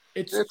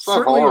not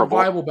certainly a horrible.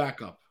 viable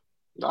backup.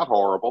 not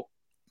horrible.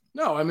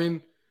 No, I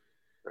mean,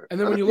 And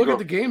then when you look at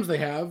the games they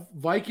have,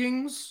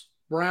 Vikings,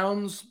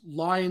 Browns,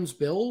 Lions,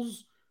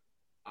 Bills,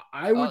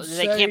 I would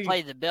say they can't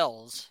play the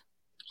Bills.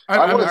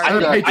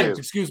 Patriots,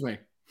 excuse me.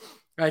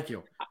 Thank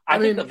you. I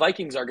think the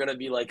Vikings are going to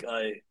be like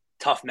a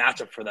tough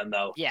matchup for them,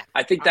 though. Yeah.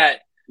 I think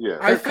that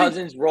Kirk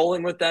Cousins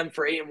rolling with them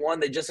for 8-1.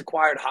 They just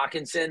acquired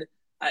Hawkinson.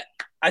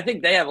 I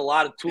think they have a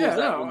lot of tools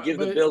that will give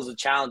the Bills a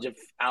challenge if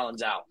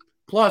Allen's out.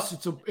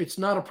 Plus, it's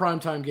not a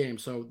primetime game,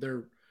 so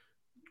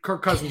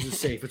Kirk Cousins is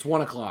safe. It's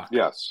 1:00.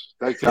 Yes.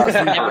 He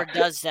never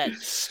does that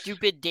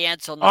stupid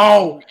dance on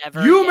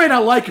the you may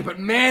not like it, but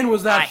man,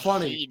 was that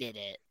funny. I hated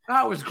it.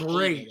 That was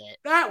great.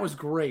 That was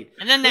great.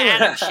 And then the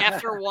Adam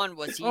Schefter one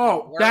was even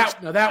worse.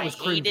 That was I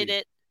cringy. hated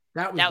it.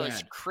 That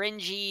was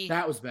cringy.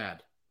 That was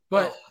bad.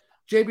 But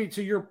JB,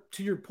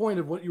 to your point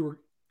of what you were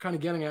kind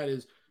of getting at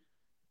is,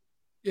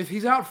 if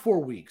he's out 4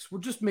 weeks, we're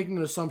just making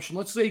an assumption.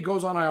 Let's say he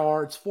goes on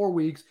IR. It's 4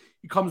 weeks.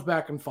 He comes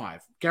back in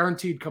 5.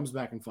 Guaranteed comes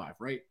back in 5,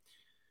 right?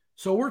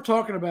 So we're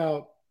talking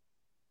about,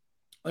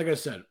 like I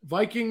said,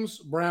 Vikings,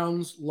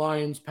 Browns,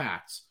 Lions,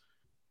 Pats.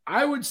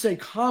 I would say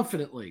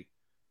confidently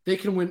they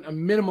can win a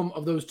minimum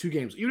of those 2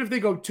 games. Even if they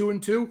go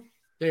 2-2,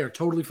 they are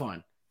totally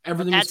fine.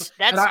 Everything that's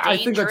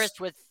dangerous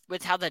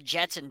with how the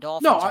Jets and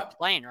Dolphins are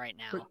playing right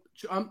now.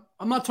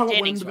 I'm not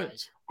talking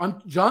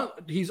about John.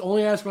 He's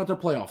only asking about their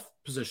playoff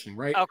positioning,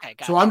 right? Okay,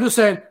 gotcha. So I'm just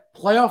saying,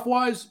 playoff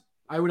wise,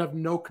 I would have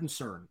no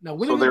concern. Now,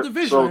 winning the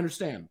division, I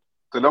understand.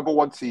 The number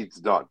 1 seed's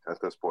done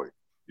at this point.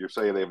 You're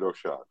saying they have no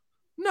shot.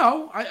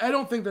 No, I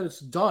don't think that it's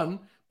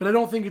done, but I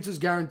don't think it's as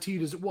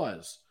guaranteed as it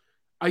was.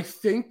 I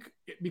think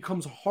it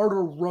becomes a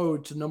harder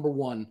road to number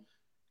 1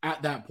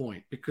 at that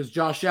point because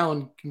Josh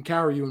Allen can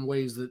carry you in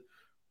ways that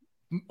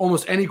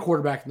almost any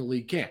quarterback in the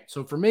league can't.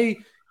 So for me,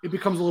 it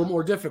becomes a little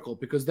more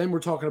difficult because then we're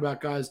talking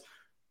about guys,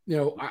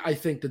 I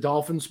think the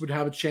Dolphins would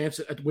have a chance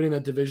at winning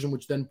that division,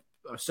 which then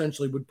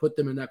essentially would put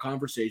them in that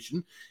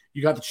conversation.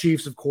 You got the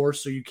Chiefs, of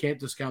course, so you can't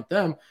discount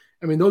them.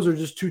 I mean, those are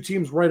just 2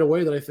 teams right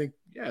away that I think,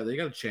 they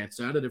got a chance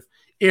at it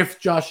if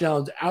Josh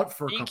Allen's out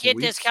for a couple weeks. You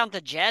can't discount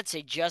the Jets.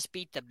 They just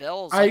beat the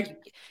Bills.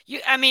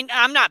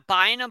 I'm not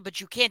buying them,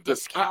 but you can't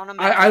discount them.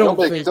 I don't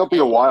think they'll be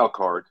a wild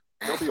card.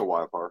 They'll be a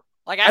wild card.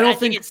 Like I don't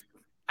think it's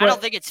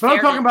fair.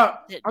 I'm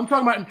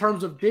talking about in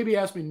terms of JB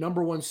asked me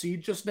number 1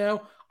 seed just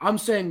now. I'm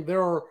saying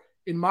there are,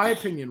 in my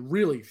opinion,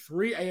 really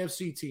 3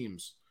 AFC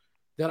teams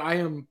that I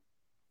am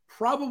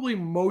probably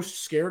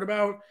most scared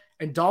about.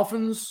 And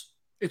Dolphins,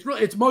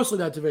 it's mostly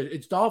that division.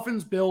 It's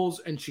Dolphins, Bills,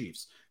 and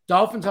Chiefs.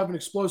 Dolphins have an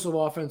explosive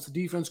offense. The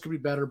defense could be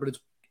better, but it's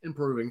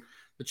improving.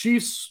 The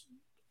Chiefs,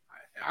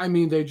 I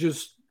mean,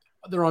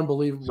 they're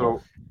unbelievable.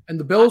 So, and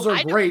the Bills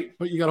are great,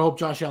 but you got to hope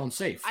Josh Allen's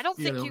safe. I don't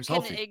think you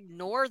can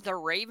ignore the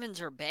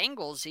Ravens or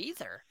Bengals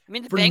either. I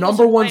mean, the For Bengals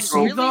number are 1 playing seed,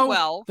 really though,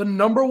 well. The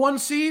number 1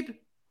 seed?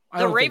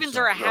 The Ravens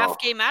are a half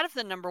game out of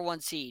the number 1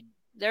 seed.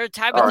 They're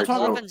tied with the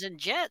Dolphins and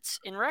Jets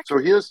in record. So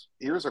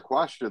here's a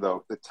question,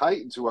 though. The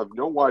Titans, who have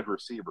no wide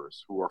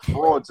receivers, who are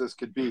frauds as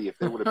could be, if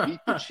they would have beat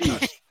the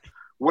Chiefs,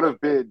 would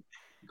have been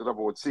the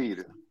number 1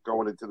 seed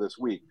going into this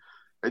week.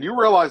 And you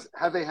realize,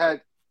 had they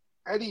had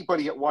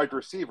anybody at wide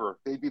receiver,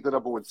 they'd be the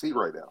number 1 seed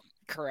right now.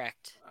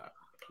 Correct.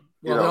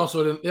 They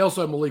also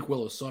have Malik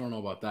Willis, so I don't know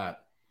about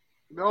that.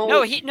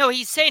 No,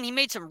 he's saying he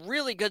made some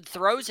really good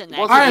throws in that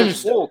game. I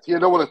understand. You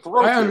know what a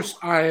throw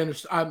I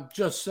understand. I'm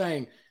just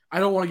saying I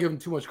don't want to give him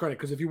too much credit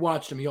because if you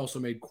watched him, he also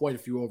made quite a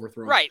few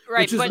overthrows. Right.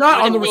 Which is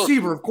not on the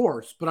receiver, of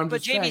course. But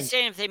JB's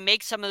saying if they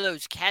make some of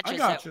those catches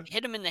that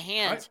hit him in the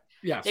hands,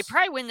 they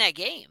probably win that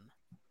game.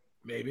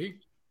 Maybe.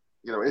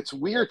 It's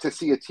weird to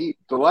see a team.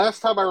 The last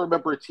time I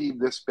remember a team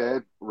this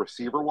bad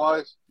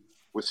receiver-wise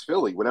was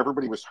Philly when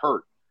everybody was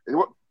hurt.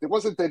 It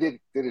wasn't they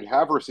didn't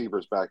have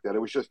receivers back then.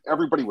 It was just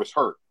everybody was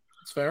hurt.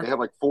 That's fair. They had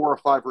like 4 or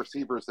 5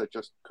 receivers that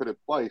just couldn't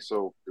play,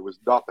 so it was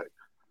nothing.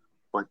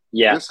 But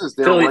this is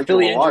their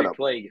regular lineup.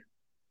 Plague.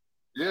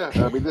 Yeah,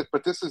 I mean,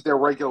 but this is their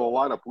regular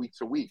lineup week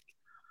to week.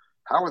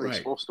 How are they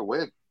supposed to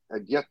win?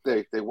 And yet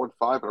they won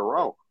 5 in a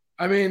row.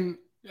 I mean,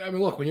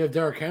 look, when you have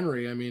Derrick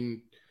Henry,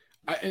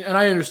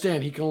 I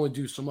understand he can only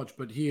do so much,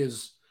 but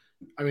he's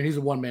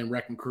a one-man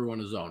wrecking crew on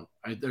his own.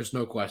 There's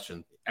no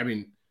question. I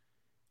mean,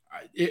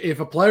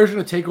 if a player's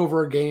going to take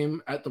over a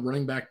game at the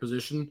running back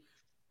position,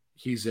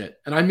 he's it.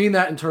 And I mean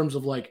that in terms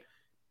of like,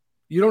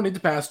 you don't need to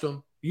pass to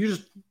him. You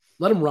just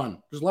let him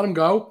run. Just let him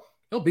go.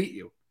 He'll beat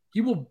you.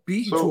 He will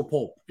beat you to a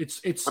pulp. It's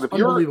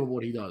unbelievable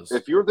what he does.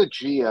 If you're the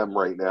GM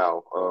right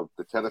now of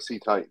the Tennessee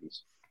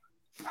Titans,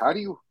 how do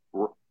you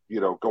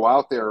go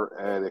out there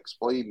and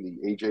explain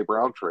the A.J.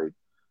 Brown trade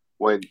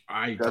when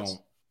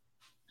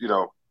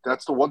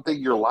that's the one thing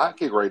you're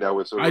lacking right now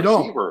is a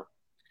receiver?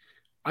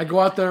 I go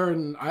out there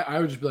and I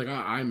would just be like,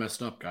 I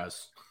messed up,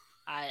 guys.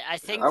 I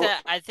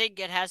think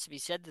it has to be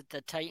said that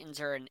the Titans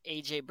are an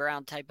A.J.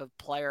 Brown type of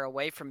player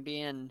away from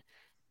being,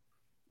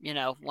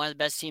 one of the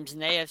best teams in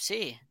the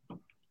AFC.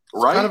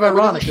 Right? It's kind of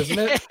ironic, isn't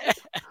it?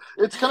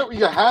 It's kind of,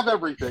 you have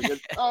everything.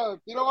 And,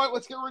 you know what?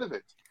 Let's get rid of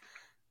it.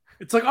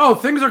 It's like,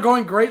 things are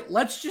going great.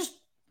 Let's just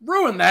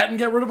ruin that and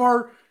get rid of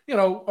our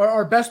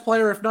our best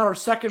player, if not our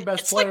second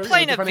best player. It's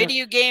like playing a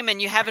video game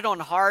and you have it on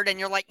hard and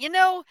you're like,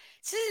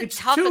 this isn't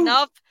tough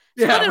enough.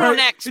 Let's put it on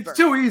expert. It's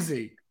too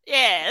easy.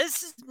 Yeah,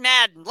 this is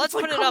Madden. Let's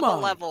put it up a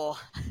level.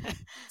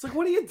 It's like,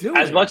 what are you doing?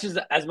 As much as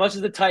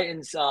the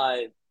Titans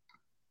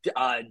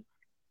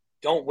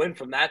don't win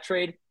from that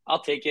trade,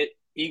 I'll take it.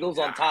 Eagles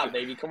on top,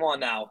 baby. Come on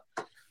now.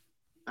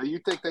 You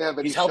think they have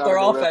any? He's helped their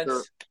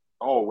offense.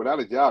 Oh, without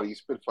a doubt,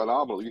 he's been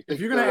phenomenal. If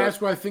you're going to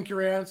ask what I think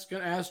you're going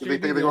to ask, do you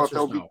think they go after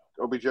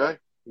OBJ?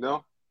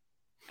 No.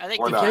 I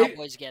think the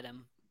Cowboys get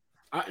him.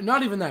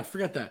 Not even that.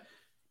 Forget that.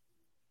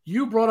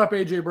 You brought up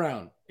A.J.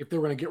 Brown. If they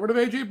were going to get rid of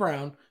A.J.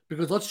 Brown,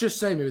 because let's just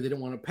say maybe they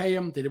didn't want to pay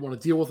him, they didn't want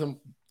to deal with him.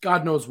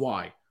 God knows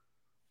why.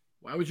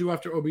 Why would you go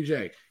after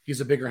OBJ?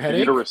 He's a bigger headache.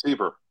 You need a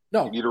receiver.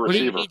 No, you need a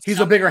receiver. He's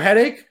a bigger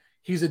headache.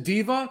 He's a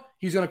diva.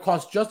 He's going to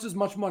cost just as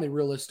much money,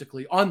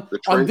 realistically, on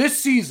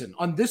this season.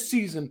 On this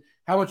season,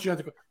 how much you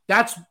have to?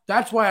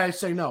 That's why I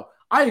say no.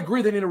 I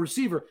agree they need a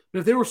receiver, but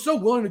if they were so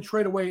willing to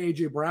trade away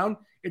A.J. Brown,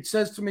 it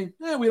says to me,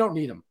 we don't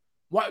need him.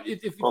 Why?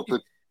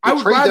 I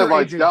would trade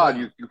deadline's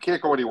done. You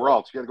can't go anywhere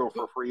else. You got to go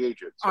for a free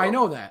agent. So. I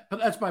know that, but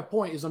that's my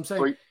point. Is I'm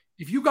saying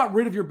if you got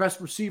rid of your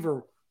best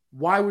receiver,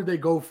 why would they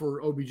go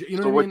for OBJ? You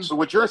know what I mean? So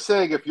what you're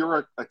saying, if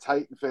you're a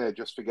Titan fan,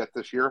 just forget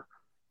this year.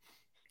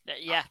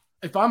 Yeah.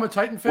 If I'm a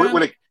Titan fan,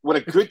 with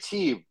a good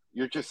team,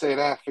 you're just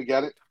saying,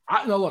 forget it.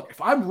 No, look,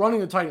 if I'm running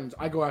the Titans,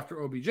 I go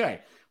after OBJ.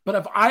 But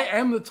if I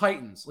am the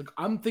Titans, like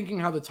I'm thinking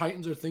how the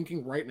Titans are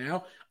thinking right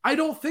now, I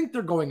don't think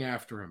they're going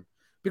after him.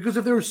 Because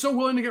if they were so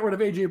willing to get rid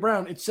of A.J.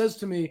 Brown, it says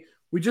to me,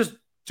 we just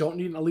don't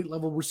need an elite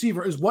level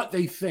receiver, is what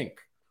they think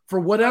for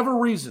whatever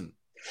reason.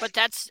 But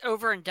that's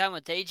over and done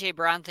with. The A.J.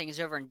 Brown thing is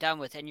over and done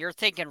with. And you're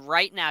thinking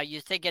right now,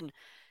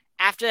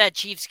 after that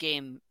Chiefs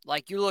game,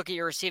 like you look at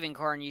your receiving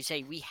core and you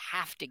say, we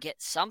have to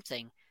get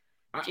something.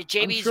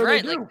 JB's sure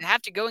right. Like, you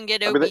have to go and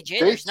get OBJ.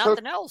 There's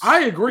nothing else.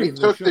 I agree. They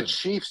took the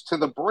Chiefs to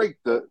the brink,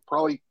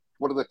 probably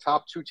one of the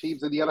top 2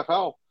 teams in the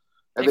NFL.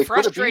 And they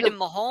frustrated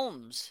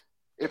Mahomes.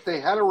 If they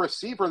had a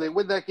receiver, they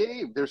win that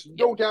game. There's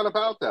no doubt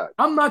about that.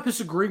 I'm not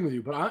disagreeing with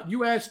you, but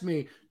you asked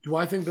me, do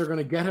I think they're going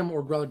to get him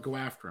or rather go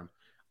after him?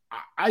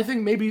 I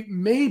think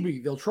maybe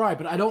they'll try,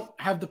 but I don't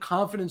have the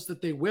confidence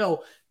that they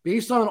will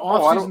based on an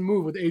offseason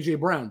move with A.J.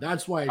 Brown.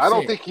 That's why I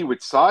don't think he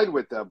would side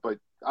with them, but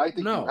I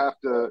think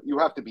you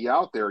have to be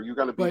out there. You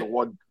got to be the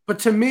one. But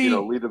to me,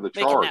 leading the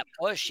making charge. That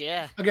push,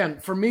 yeah. Again,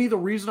 for me, the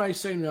reason I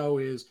say no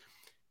is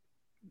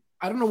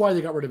I don't know why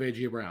they got rid of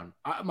A.J. Brown.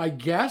 My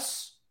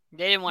guess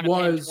they didn't want to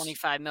pay him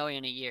 $25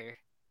 million a year,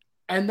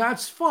 and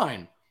that's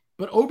fine.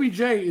 But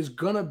OBJ is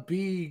gonna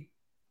be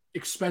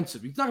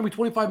expensive. He's not gonna be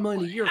 $25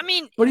 million a year. I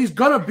mean, but he's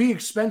gonna be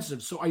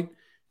expensive. So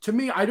to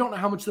me, I don't know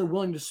how much they're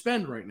willing to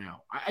spend right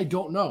now. I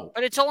don't know.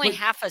 But it's only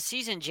half a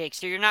season, Jake,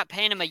 so you're not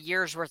paying him a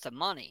year's worth of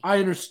money. I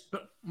understand.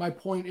 But my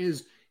point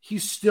is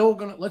he's still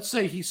going to – let's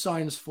say he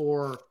signs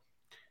for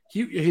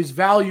his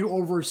value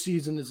over a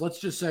season is, let's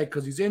just say,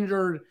 because he's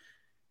injured,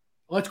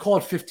 let's call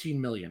it $15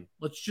 million.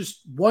 Let's just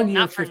 1 year,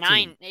 not for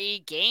 15.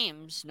 8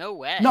 games. No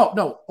way.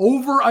 No.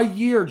 Over a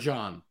year,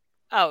 John.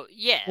 Oh,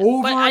 yeah.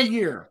 Over a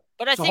year.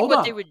 But I think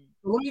what they would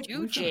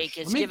do, Jake,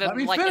 is give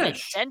him like an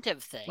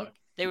incentive thing.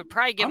 They would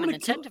probably give him an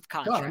incentive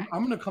contract.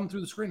 I'm going to come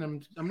through the screen.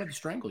 I'm going to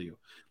strangle you.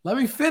 Let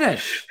me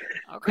finish.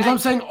 Because I'm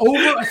saying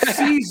over a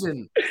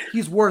season,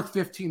 he's worth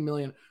 $15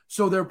 million.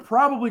 So they're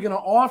probably going to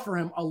offer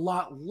him a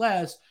lot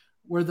less,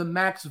 where the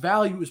max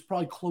value is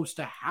probably close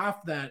to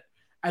half that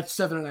at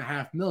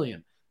 $7.5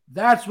 million.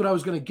 That's what I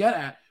was going to get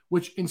at,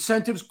 which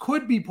incentives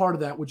could be part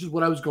of that, which is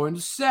what I was going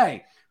to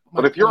say.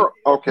 But if you're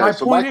okay,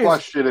 so my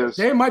question is,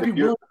 they might be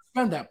willing to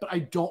spend that, but I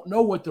don't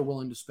know what they're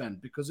willing to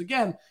spend because,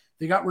 again,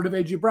 they got rid of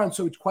A.J. Brown.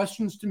 So it's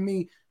questions to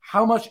me,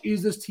 how much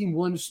is this team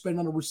willing to spend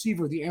on a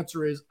receiver? The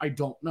answer is, I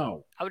don't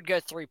know. I would go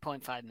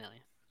 $3.5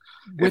 million.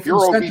 If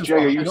you're OBJ,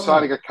 are you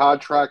signing a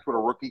contract with a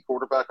rookie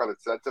quarterback on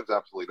incentives?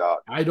 Absolutely not.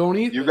 I don't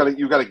either.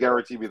 You got to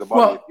guarantee me the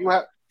money.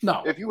 Well,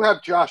 if you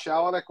have Josh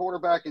Allen at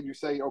quarterback and you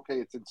say, okay,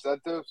 it's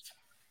incentives,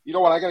 you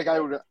know what? I got a guy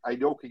who I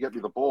know can get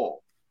me the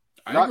ball.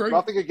 I agree.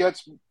 Nothing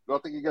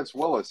against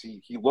Willis.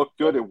 He looked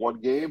good in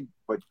one game,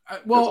 but I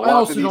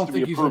also don't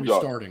think he's going to be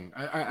starting.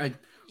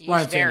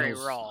 He's very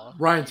raw.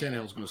 Ryan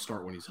Tannehill's going to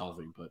start when he's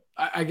healthy, but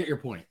I get your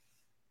point.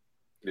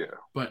 Yeah.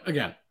 But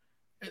again,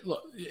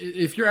 look,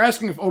 if you're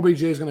asking if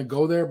OBJ is going to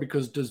go there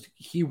because does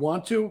he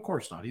want to? Of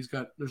course not.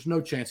 There's no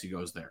chance he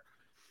goes there.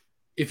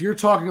 If you're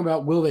talking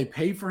about will they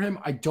pay for him,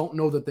 I don't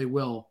know that they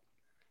will.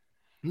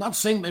 I'm not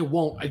saying they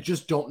won't. I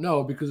just don't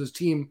know because his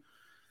team,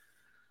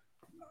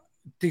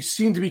 they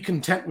seem to be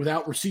content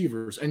without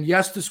receivers. And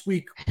yes, this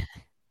week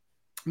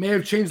may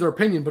have changed their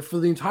opinion, but for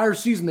the entire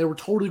season, they were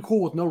totally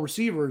cool with no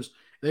receivers.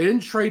 They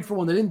didn't trade for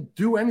one. They didn't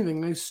do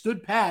anything. They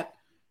stood pat.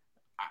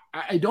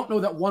 I don't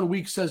know that 1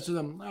 week says to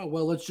them, oh,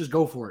 well, let's just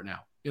go for it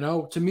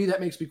now. To me,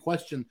 that makes me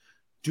question,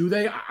 do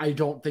they? I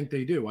don't think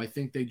they do. I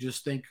think they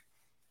just think,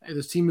 hey,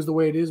 this team is the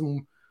way it is,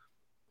 and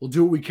we'll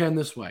do what we can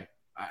this way.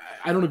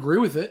 I don't agree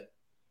with it,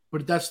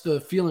 but that's the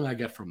feeling I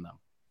get from them.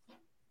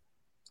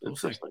 We'll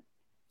see.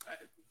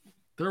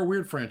 They're a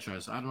weird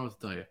franchise. I don't know what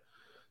to tell you.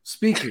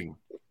 Speaking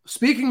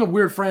speaking of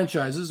weird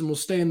franchises, and we'll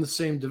stay in the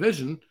same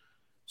division,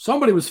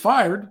 somebody was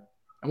fired,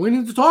 and we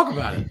need to talk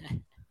about it.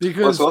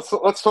 Because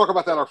let's talk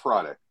about that on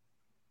Friday.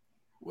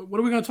 What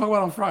are we going to talk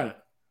about on Friday?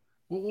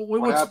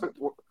 What happened?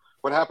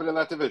 What happened in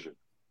that division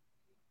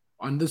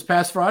on this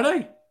past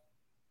Friday?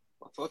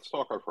 Let's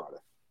talk on Friday.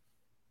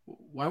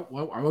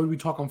 Why would we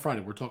talk on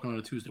Friday? We're talking on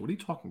a Tuesday. What are you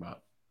talking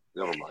about?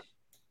 Never mind.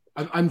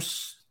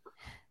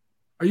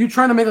 Are you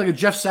trying to make like a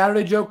Jeff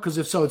Saturday joke? Because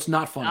if so, it's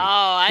not funny.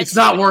 Oh, it's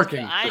not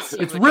working.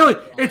 It's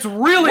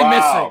really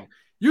missing.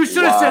 You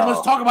should have said,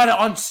 "Let's talk about it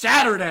on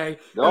Saturday."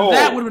 No,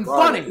 that would have been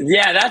funny.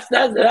 Yeah,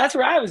 that's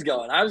where I was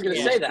going. I was going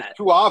to say that. It's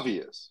too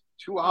obvious.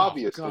 Too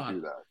obvious to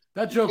do that.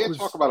 That joke you can't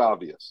talk about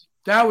obvious.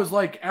 That was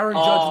like Aaron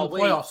Judge in the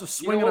playoffs, a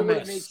swing and a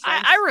miss.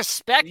 I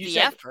respect the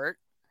effort.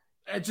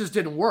 It just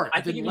didn't work.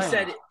 I think if you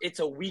said it's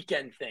a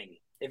weekend thing.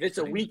 If it's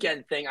a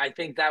weekend thing, I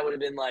think that would have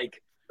been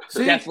like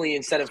definitely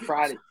instead of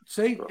Friday.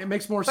 See, it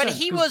makes more sense. But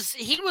he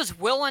was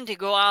willing to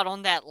go out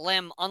on that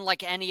limb,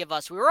 unlike any of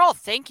us. We were all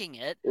thinking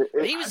it.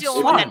 But he was the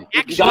only one that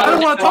actually. I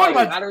don't want to talk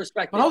about. Out of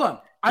respect. But hold on.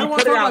 I don't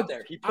want to talk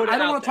about. I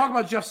don't want to talk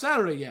about Jeff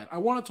Saturday yet. I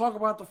want to talk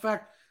about the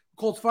fact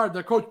Colts fired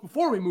their coach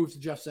before we moved to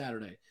Jeff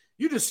Saturday.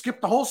 You just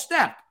skipped the whole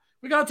step.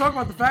 We got to talk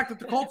about the fact that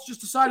the Colts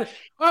just decided,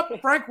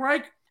 Frank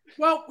Reich.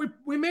 Well,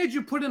 we made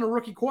you put in a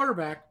rookie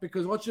quarterback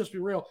because let's just be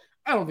real.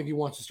 I don't think he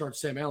wants to start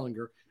Sam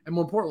Ehlinger. And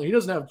more importantly, he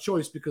doesn't have a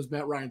choice because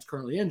Matt Ryan's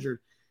currently injured.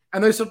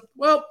 And they said,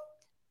 well,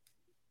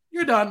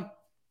 you're done.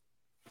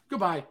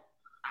 Goodbye.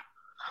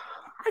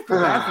 I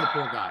feel bad for the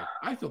poor guy.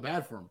 I feel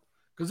bad for him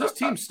because this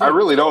team I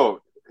really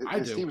don't.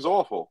 His team's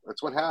awful.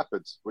 That's what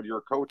happens when you're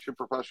a coach in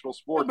professional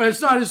sports. But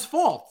it's not his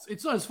fault.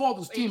 It's not his fault.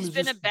 His team is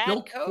just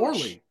built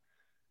poorly.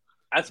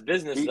 That's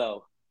business,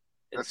 though.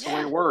 That's the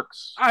way it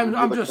works.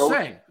 I'm just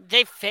saying.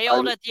 They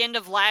failed at the end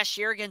of last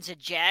year against the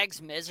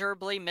Jags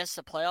miserably, missed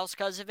the playoffs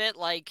because of it.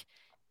 Like,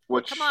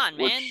 come on,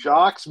 man. What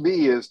shocks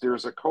me is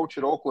there's a coach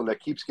in Oakland that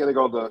keeps getting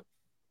on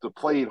the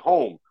plane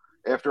home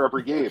after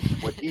every game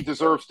when he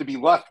deserves to be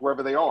left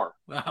wherever they are.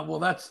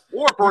 Well,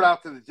 or brought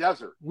out to the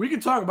desert. We can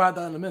talk about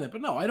that in a minute.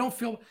 But no, I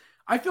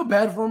feel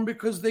bad for him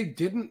because they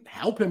didn't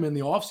help him in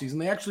the offseason.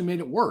 They actually made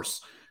it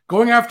worse.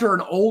 Going after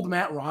an old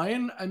Matt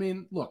Ryan, I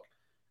mean, look,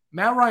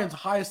 Matt Ryan's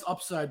highest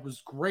upside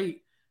was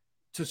great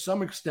to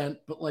some extent,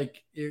 but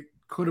like it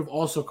could have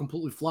also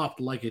completely flopped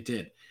like it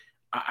did.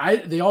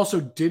 They also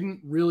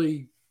didn't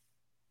really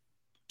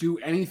do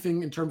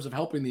anything in terms of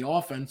helping the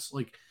offense.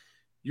 Like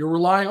you're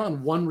relying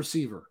on one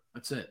receiver.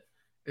 That's it.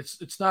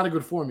 It's not a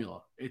good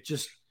formula.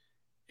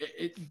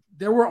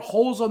 There were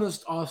holes on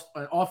this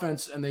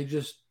offense, and they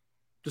just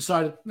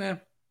decided,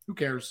 who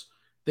cares?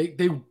 They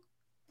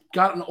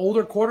got an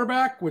older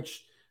quarterback,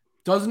 which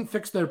doesn't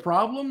fix their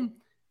problem.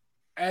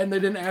 And they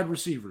didn't add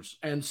receivers.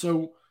 And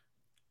so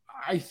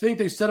I think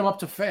they set him up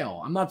to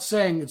fail. I'm not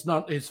saying it's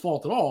not his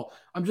fault at all.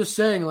 I'm just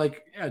saying,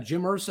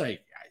 Jim Irsay,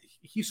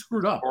 he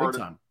screwed up big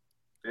time.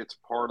 It's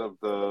part of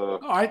the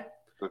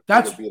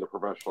being a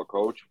professional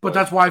coach. But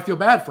that's why I feel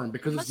bad for him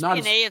because it's not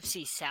an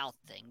AFC South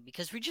thing.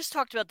 Because we just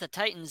talked about the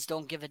Titans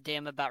don't give a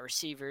damn about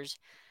receivers.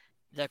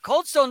 The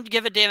Colts don't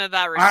give a damn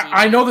about receivers.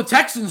 I know the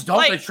Texans don't.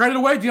 They traded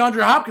away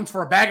DeAndre Hopkins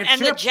for a bag of chips.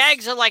 And the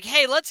Jags are like,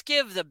 hey, let's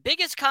give the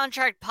biggest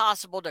contract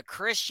possible to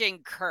Christian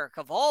Kirk.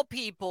 Of all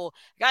people,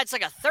 guy's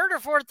like a third or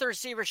fourth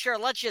receiver. Sure,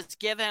 let's just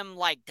give him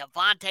like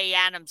Devontae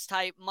Adams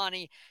type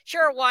money.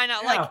 Sure, why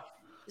not? Yeah.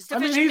 This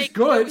division he's makes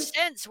good. No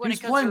sense when he's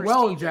it comes playing to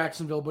well in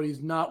Jacksonville, but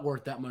he's not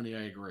worth that money.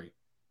 I agree.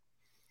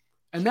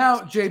 And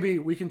now,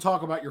 JB, we can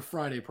talk about your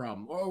Friday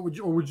problem. Or would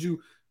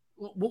you?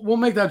 We'll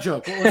make that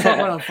joke. Let's talk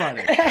about it on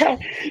Friday.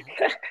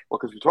 Well,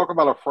 because we talk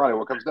about on Friday,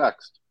 what comes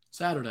next?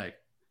 Saturday.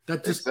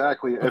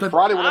 Exactly. And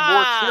Friday would have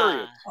more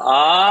experience.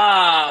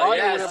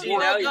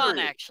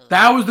 Actually.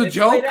 That was the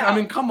joke? I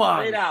mean, come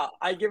on. Straight out.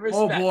 I give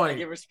respect. I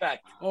give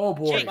respect. Oh,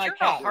 boy. Jake, you're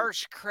a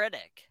harsh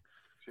critic.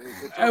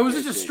 It was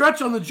just a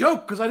stretch on the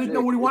joke because I didn't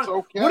know what he wanted.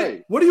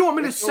 Okay. What do you want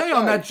me to say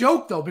on that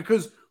joke, though?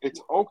 Because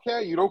it's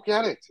okay. You don't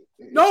get it.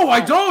 No,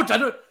 I don't.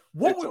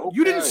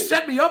 You didn't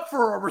set me up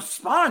for a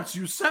response.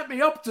 You set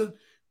me up to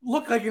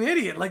look like an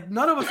idiot. Like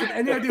none of us had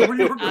any idea where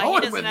you were going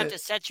with it. He doesn't have to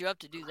set you up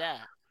to do that.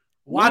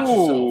 Watch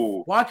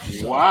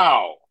yourself.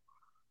 Wow.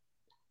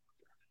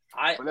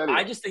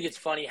 I just think it's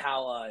funny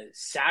how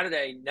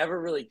Saturday never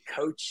really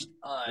coached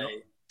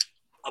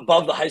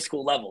above the high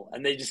school level,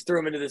 and they just threw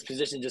him into this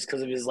position just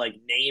because of his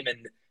name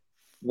and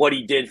what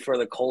he did for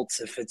the Colts.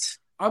 If it's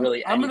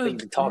anything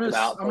to talk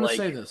about, I'm going to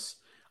say this.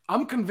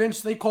 I'm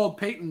convinced they called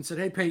Peyton and said,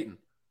 "Hey, Peyton,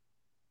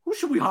 who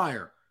should we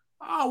hire?"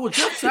 Oh, well,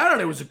 Jeff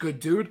Saturday was a good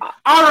dude.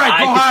 All right,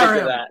 go hire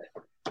him.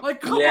 That.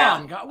 Come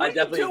on, God. What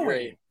are you doing?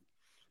 Agree.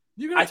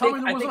 You're going to tell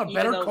me there wasn't a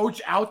better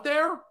coach out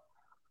there?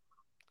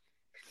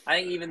 I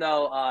think even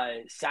though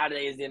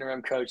Saturday is the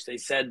interim coach, they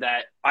said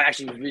that – I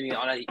actually was reading it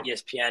on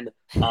ESPN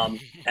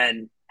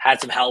and had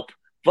some help.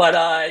 But,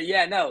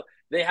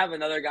 they have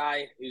another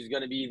guy who's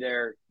going to be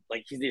their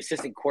 – he's the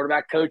assistant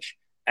quarterback coach.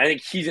 And I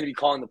think he's going to be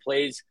calling the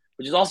plays,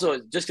 which is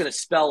also just going to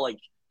spell,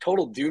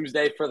 total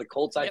doomsday for the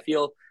Colts, I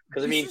feel.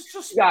 Because,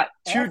 you got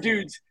two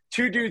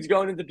dudes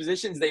going into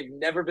positions they've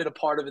never been a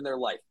part of in their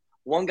life.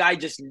 one guy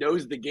just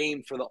knows the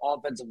game for the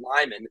offensive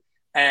lineman,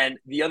 and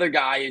the other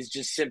guy is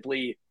just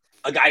simply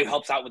a guy who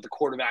helps out with the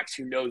quarterbacks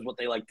who knows what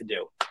they like to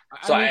do.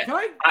 So I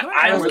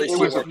don't really see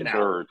it working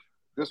out.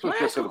 This was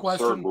just an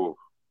absurd move.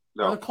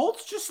 No. Are the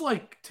Colts just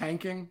like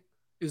tanking?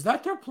 Is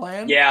that their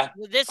plan? Yeah,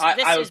 This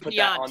I would is put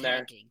beyond that on there.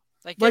 tanking.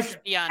 Like this is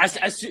beyond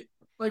tanking.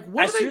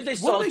 As soon as they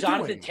saw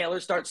Jonathan Taylor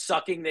start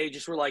sucking, they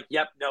just were like,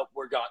 "Yep, nope,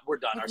 we're done. We're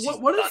done. Our season's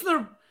what done." is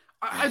their?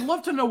 I'd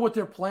love to know what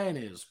their plan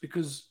is,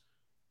 because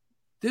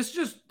this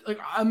just like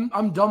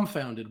I'm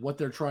dumbfounded what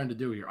they're trying to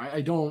do here.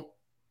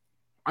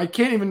 I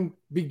can't even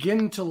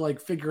begin to like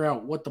figure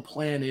out what the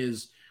plan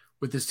is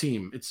with this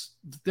team. It's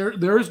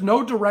there is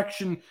no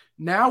direction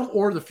now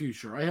or the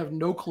future. I have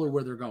no clue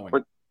where they're going.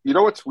 But you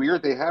know what's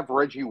weird? They have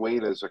Reggie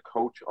Wayne as a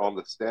coach on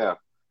the staff.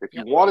 If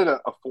you wanted a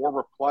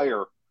former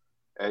player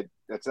and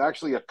that's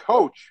actually a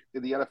coach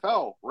in the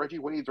NFL, Reggie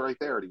Wayne's right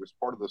there, and he was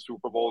part of the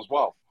Super Bowl as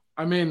well.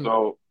 I mean, that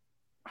would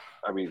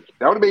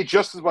have made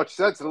just as much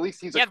sense. At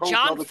least he's a coach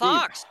John on the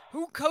Fox, team.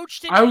 who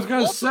coached in I was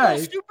going to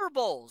say Super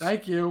Bowls.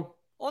 Thank you.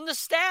 On the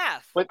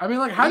staff. But I mean,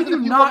 like, how do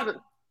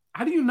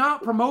you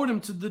not promote him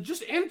to the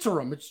just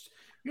interim?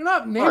 You're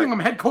not naming him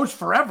head coach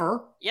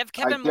forever. You have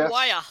Kevin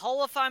Maguire, a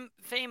Hall of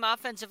Fame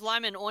offensive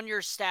lineman on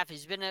your staff.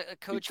 He's been a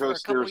coach for a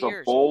couple years. Because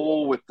there's a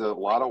bowl with a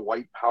lot of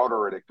white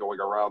powder in it going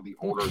around the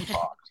owner's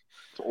box.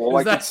 That's all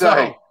I can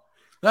say. So?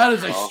 That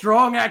is a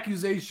strong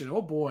accusation.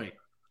 Oh, boy.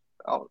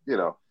 Oh,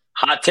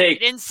 Hot take.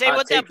 You didn't say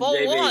what that bowl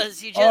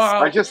was. You just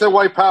I just said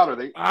white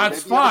powder.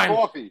 That's fine.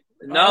 Coffee.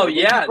 No,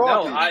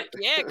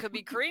 it could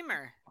be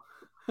creamer.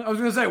 I was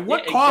going to say,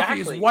 what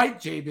coffee is white,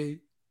 JB?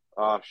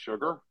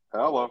 Sugar.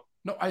 Hello.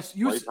 No,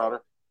 white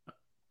powder.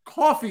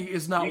 Coffee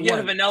is not you white. Get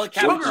a vanilla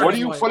cappuccino. What do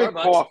you put in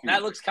coffee?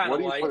 That looks kind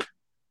of white.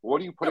 What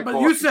do you put in but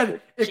coffee? You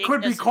said it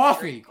could be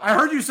coffee. I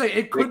heard you say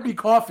it could be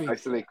coffee. I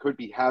said they could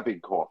be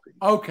having coffee.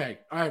 Okay.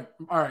 All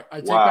right.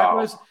 I take back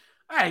what I said.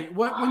 Hey,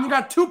 when you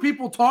got two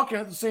people talking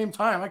at the same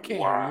time, I can't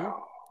hear you.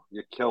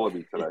 You're killing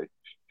me today,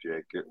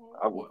 Jake.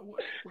 What?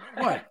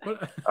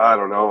 I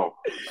don't know.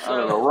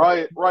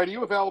 Ryan, are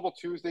you available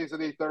Tuesdays at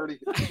 8:30?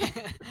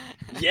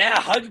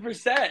 Yeah,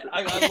 100%.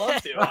 I'd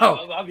love to.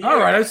 I'm all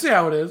right, I see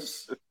how it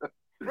is.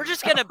 We're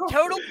just going to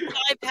totally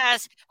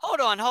bypass.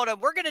 Hold on.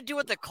 We're going to do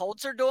what the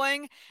Colts are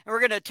doing, and we're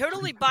going to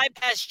totally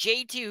bypass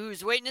JT,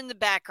 who's waiting in the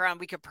background.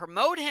 We could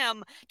promote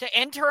him to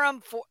interim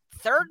for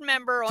third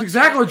member. That's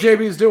exactly what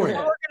JB is doing.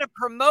 We're going to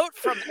promote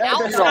from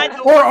outside.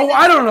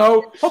 I don't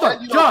know. Hold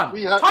on, John.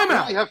 Time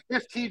out. We have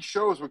 15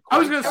 shows with. I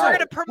was going to say we're going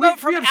to promote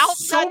from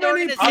outside the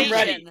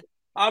organization.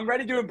 I'm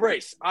ready to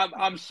embrace.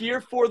 I'm here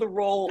for the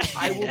role.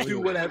 I will do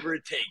whatever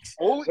it takes.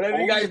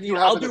 Whatever you guys need,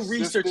 I'll do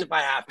research if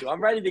I have to.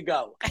 I'm ready to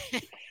go.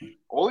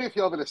 Only if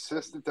you have an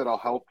assistant that'll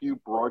help you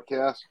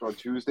broadcast on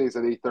Tuesdays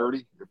at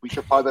 8:30. If we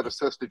can find that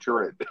assistant,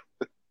 you're in.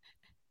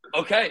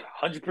 Okay,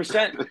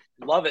 100%.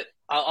 Love it.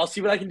 I'll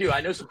see what I can do.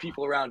 I know some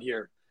people around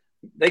here.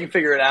 They can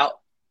figure it out.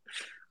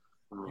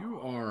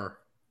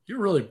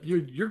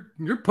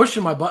 You're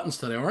pushing my buttons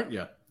today, aren't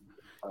you?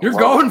 You're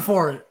going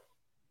for it.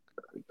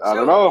 I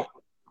don't know.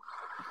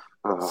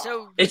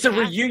 So it's a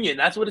reunion.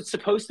 That's what it's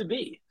supposed to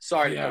be.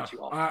 Sorry to cut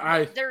you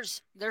off.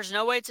 There's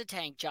no way it's a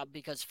tank job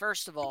because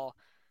first of all,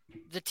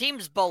 the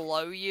teams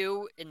below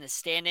you in the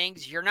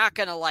standings, you're not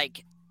gonna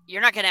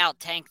out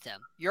tank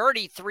them. You're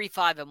already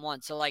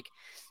 3-5-1. So like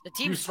the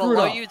teams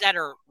below you that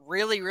are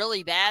really,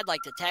 really bad, like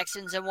the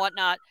Texans and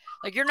whatnot,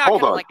 like you're not hold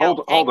gonna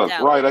on.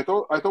 them. Right, I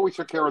thought we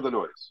took care of the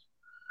noise.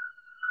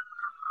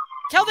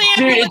 Tell the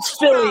ambulance it's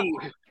Philly.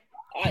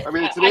 I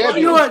mean, it's an ambulance.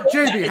 You know what,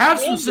 JB? Have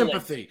some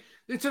sympathy.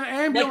 It's an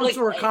ambulance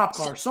or a cop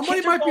car.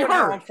 Somebody might be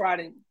hurt. On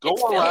Friday. Go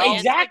around.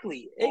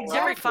 Exactly.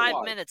 Every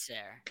 5 minutes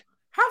there.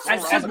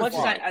 Have as much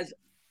as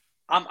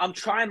I'm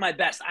trying my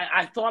best.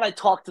 I thought I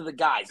talked to the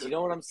guys. You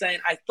know what I'm saying?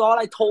 I thought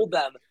I told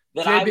them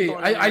that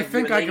JB, I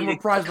think I can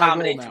reprise my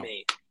role now.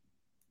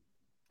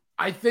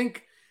 I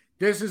think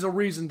this is a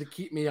reason to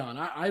keep me on.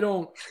 I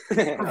don't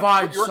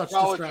provide Your such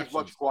college distractions. is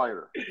much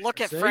quieter. Look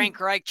at See? Frank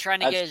Reich trying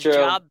to get his true.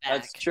 job back.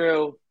 That's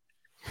true.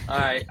 All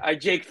right,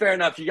 Jake. Fair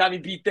enough. You got me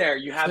beat there.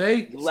 You have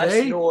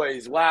less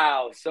noise.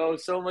 Wow, so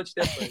much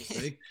difference.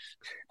 See?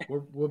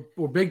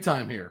 We're big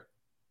time here.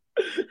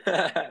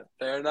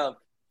 Fair enough.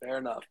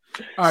 All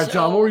right,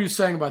 John. What were you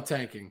saying about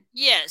tanking?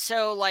 Yeah.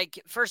 So like,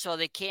 first of all,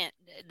 they can't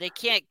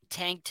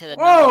tank to the.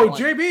 Oh,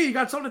 JB, you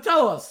got something to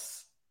tell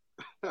us.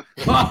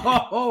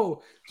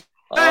 Oh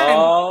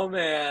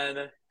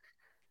man.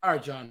 All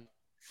right, John.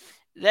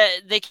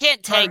 They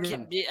can't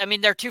tank. I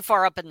mean, they're too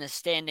far up in the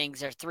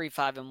standings. They're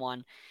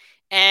 3-5-1.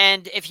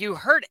 And if you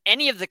heard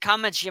any of the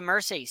comments Jim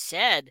Irsay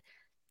said,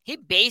 he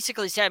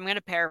basically said, I'm going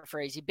to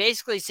paraphrase. He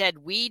basically said,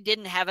 we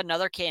didn't have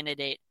another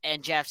candidate,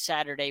 and Jeff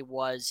Saturday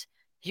was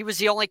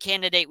the only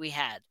candidate we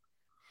had.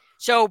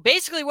 So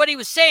basically what he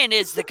was saying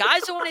is the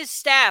guys on his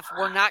staff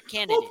were not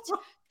candidates.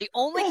 The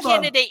only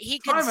candidate he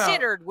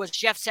considered was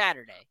Jeff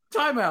Saturday.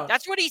 Time out.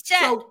 That's what he said.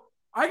 So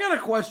I got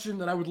a question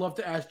that I would love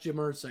to ask Jim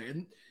Irsay.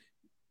 And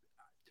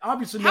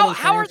obviously,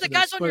 how are the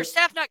guys on your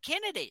staff not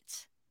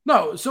candidates?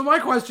 No, so my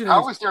question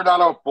How is there not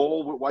a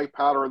bowl with white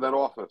powder in that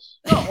office?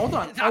 No, hold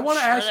on. I want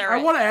to sure ask. there I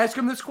is. want to ask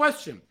him this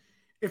question: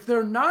 if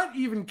they're not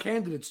even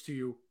candidates to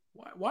you,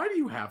 why do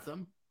you have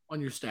them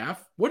on your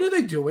staff? What are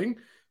they doing?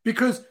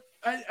 Because,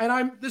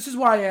 this is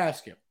why I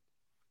ask him.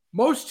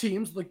 Most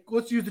teams, like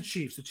let's use the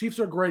Chiefs. The Chiefs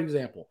are a great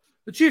example.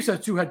 The Chiefs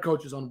have 2 head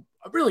coaches on,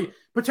 really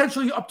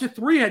potentially up to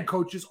 3 head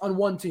coaches on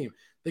one team.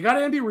 They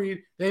got Andy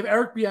Reid, they have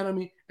Eric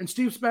Bieniemy, and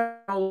Steve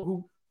Spagnuolo,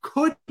 who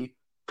could be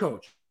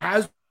coach,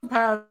 has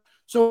passed.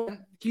 So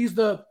he's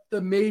the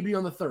maybe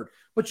on the third.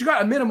 But you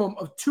got a minimum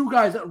of 2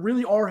 guys that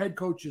really are head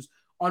coaches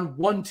on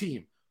one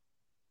team.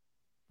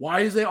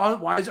 Why is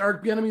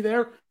Eric Bieniemy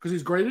there? Because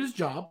he's great at his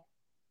job.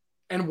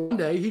 And one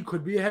day he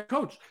could be a head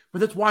coach.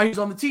 But that's why he's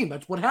on the team.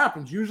 That's what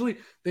happens. Usually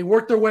they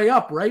work their way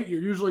up, right?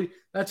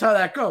 That's how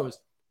that goes.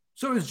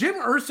 So is Jim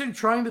Irsay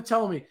trying to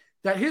tell me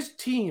that his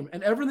team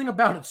and everything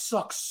about it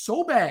sucks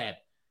so bad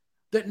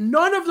that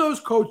none of those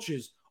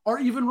coaches are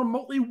even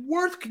remotely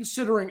worth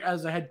considering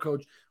as a head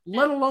coach,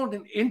 let alone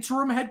an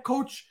interim head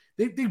coach?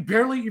 They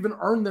barely even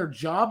earn their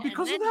job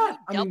because of that.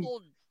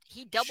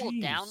 He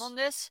doubled down on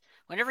this.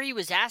 Whenever he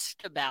was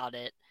asked about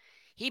it,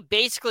 he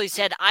basically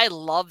said, I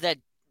love that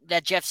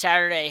Jeff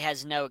Saturday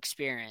has no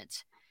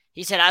experience.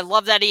 He said, I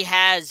love that he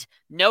has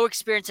no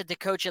experience at the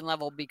coaching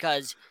level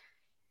because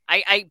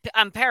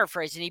I'm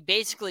paraphrasing. He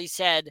basically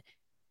said,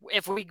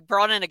 if we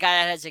brought in a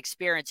guy that has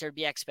experience, there'd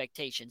be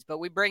expectations. But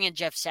we bring in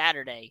Jeff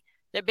Saturday,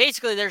 that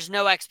basically there's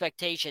no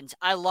expectations.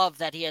 I love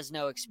that he has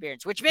no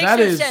experience, which makes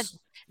no sense.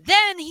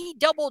 Then he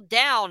doubled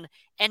down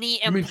and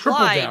he implied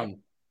tripled down.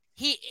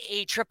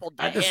 He tripled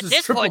down. At this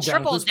this point,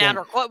 tripled down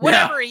or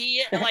whatever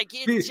he like.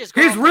 He's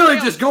really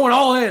just going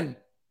all in.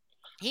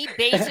 He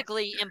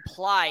basically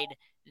implied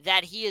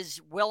that he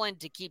is willing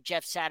to keep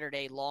Jeff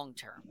Saturday long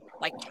term.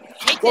 Like,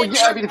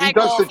 if he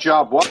does the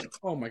job, what?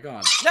 Oh my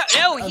God!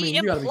 No, he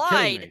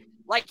implied.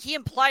 Like he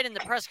implied in the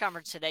press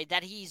conference today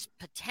that he's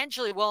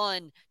potentially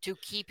willing to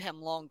keep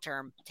him long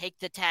term, take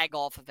the tag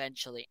off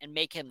eventually, and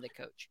make him the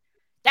coach.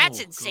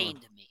 That's insane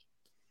to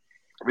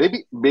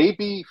me.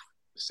 Maybe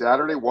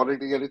Saturday wanted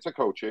to get into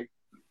coaching,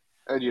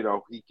 and he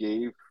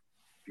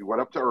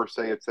went up to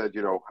Irsay and said,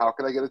 how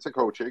can I get into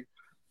coaching?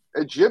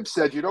 And Jim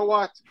said, you know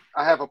what?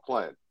 I have a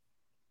plan.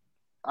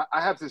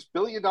 I have this $1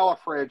 billion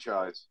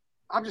franchise.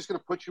 I'm just going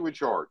to put you in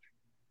charge,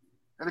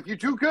 and if you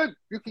do good,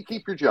 you can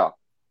keep your job.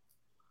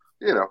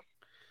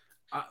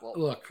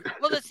 Look.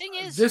 Well, the thing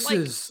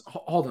is,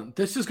 hold on.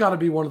 This has got to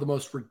be one of the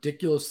most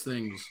ridiculous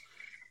things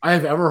I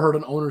have ever heard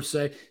an owner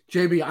say.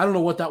 JB, I don't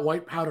know what that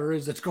white powder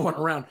is that's going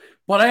around,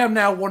 but I am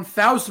now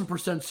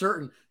 1,000%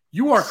 certain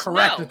you are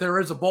correct that there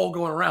is a bowl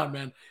going around,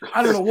 man.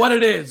 I don't know what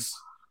it is.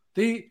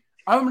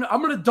 I'm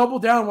going to double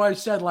down what I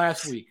said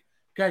last week.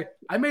 Okay,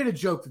 I made a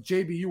joke that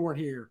JB, you weren't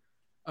here.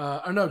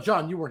 Or no,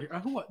 John, you weren't here.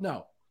 Who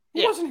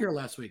wasn't here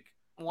last week?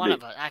 One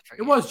of us, I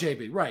forget. It was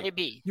JB, right?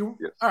 JB. All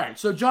right,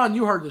 so John,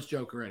 you heard this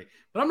joke already,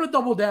 but I'm going to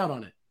double down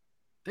on it.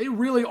 They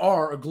really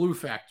are a glue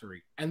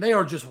factory, and they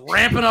are just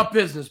ramping up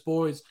business,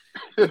 boys.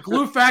 The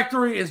glue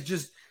factory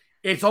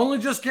it's only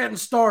just getting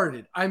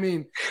started. I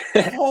mean,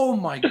 oh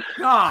my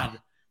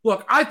God.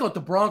 Look, I thought the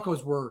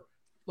Broncos were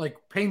like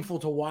painful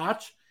to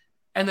watch,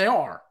 and they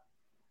are.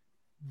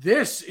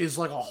 This is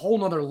like a whole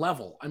nother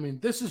level. I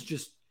mean, this is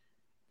just,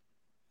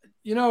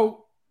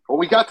 Well,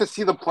 we got to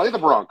see them play the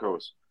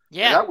Broncos.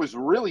 Yeah. That was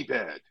really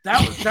bad.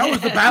 That was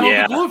the battle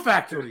of the glue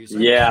factories.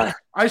 And yeah.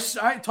 I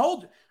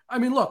told,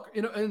 look,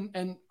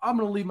 and I'm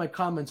going to leave my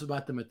comments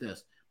about them at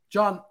this.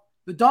 John,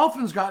 the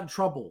Dolphins got in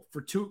trouble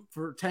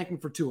for tanking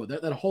for Tua,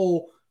 that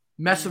whole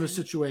mess of a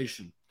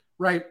situation,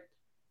 right?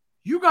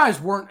 You guys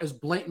weren't as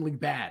blatantly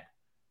bad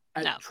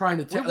at trying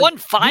to tank. We won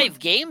 5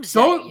 games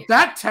that year.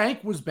 That tank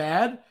was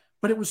bad,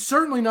 but it was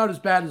certainly not as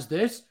bad as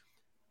this.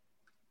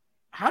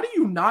 How do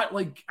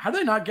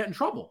they not get in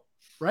trouble,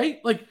 right?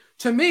 Like,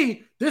 to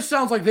me, this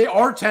sounds like they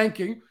are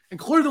tanking, and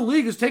clearly the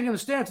league is taking a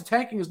stance that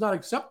tanking is not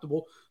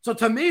acceptable. So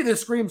to me,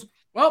 this screams,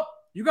 well,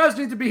 you guys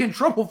need to be in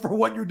trouble for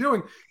what you're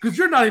doing because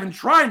you're not even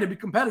trying to be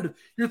competitive.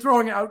 You're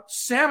throwing out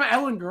Sam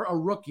Ehlinger, a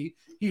rookie.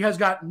 He has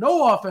got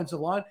no offensive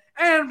line.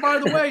 And by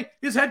the way,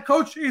 his head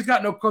coach, he's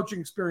got no coaching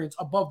experience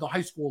above the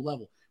high school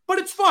level. But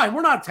it's fine.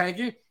 We're not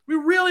tanking. We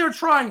really are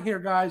trying here,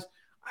 guys.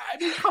 I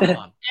mean, come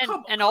on.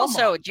 And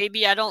also,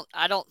 JB,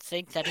 I don't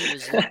think that he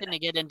was looking to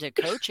get into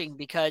coaching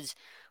because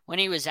when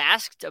he was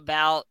asked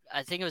about,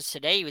 I think it was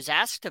today, he was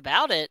asked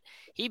about it.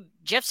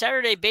 Jeff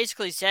Saturday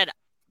basically said,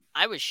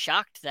 I was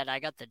shocked that I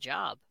got the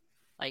job.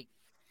 Like,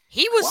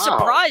 he was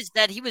surprised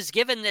that he was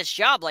given this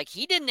job. Like,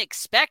 he didn't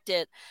expect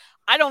it.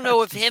 I don't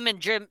know if him and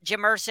Jim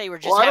Irsay were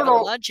just having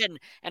lunch and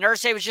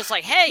Irsay was just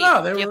like, hey,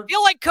 do you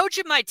feel like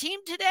coaching my team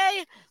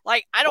today?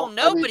 Like, I don't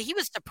know, but he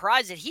was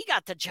surprised that he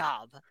got the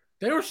job.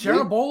 They were sharing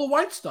a bowl of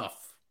white stuff.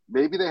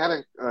 Maybe they had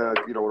an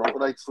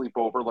overnight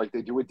sleepover like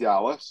they do in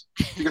Dallas,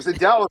 because in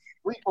Dallas,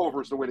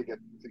 sleepover is the way to get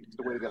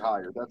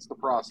hired. That's the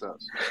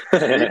process. I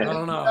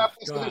don't know.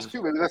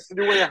 Maybe that's the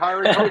new way of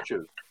hiring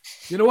coaches.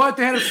 You know what?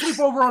 They had a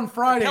sleepover on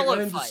Friday and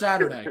went into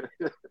Saturday.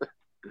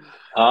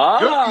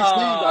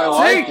 I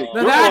like it.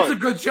 Now that's a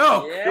good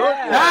joke.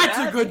 Yeah, That's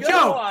a good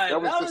joke.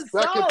 That was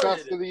the second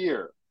best of the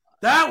year.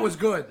 That was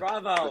good.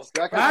 Bravo.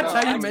 That's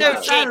how you make no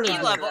a Saturday JB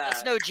joke. level.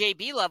 It's no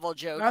JB level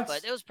joke,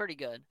 but it was pretty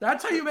good.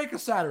 That's how you make a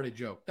Saturday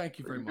joke. Thank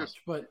you very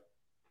much. But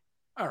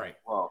all right.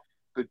 Well,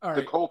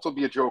 the Colts will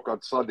be a joke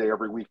on Sunday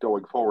every week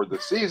going forward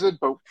this season,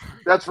 but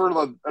that's for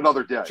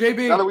another day.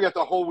 JB, now that we got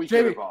the whole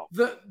weekend involved.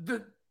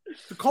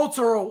 The Colts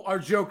are a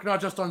joke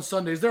not just on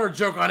Sundays. They're a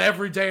joke on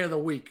every day of the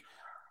week.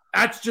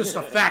 That's just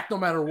a fact no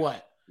matter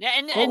what. Yeah,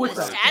 and the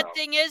sad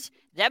thing is,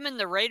 them and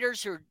the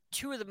Raiders, who are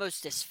two of the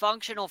most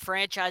dysfunctional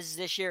franchises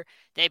this year,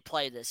 they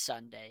play this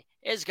Sunday.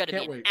 It's going to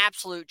be an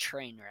absolute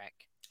train wreck.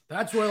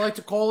 That's what I like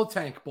to call a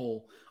tank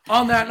bowl.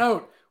 On that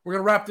note, we're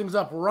going to wrap things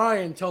up.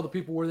 Ryan, tell the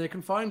people where they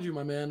can find you,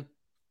 my man.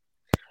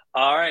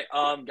 All right,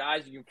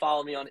 guys, you can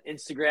follow me on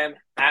Instagram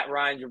at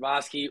Ryan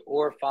Drambosky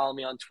or follow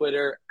me on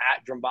Twitter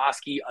at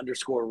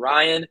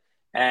Drambosky_Ryan.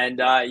 And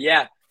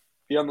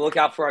be on the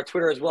lookout for our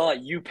Twitter as well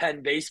at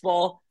UPenn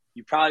Baseball.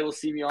 You probably will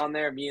see me on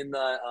there. Me and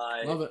the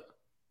Love it.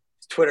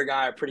 Twitter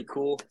guy are pretty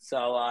cool.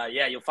 So,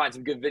 you'll find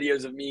some good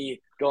videos of me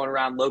going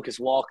around Locust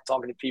Walk,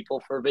 talking to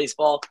people for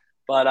baseball.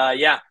 But,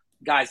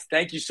 guys,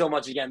 thank you so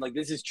much again. Like,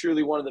 this is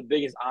truly one of the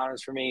biggest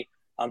honors for me.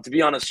 To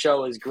be on a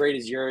show as great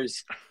as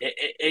yours,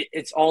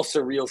 it's all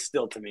surreal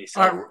still to me.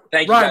 So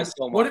thank you guys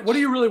so much. What do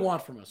you really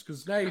want from us?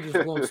 Because now you're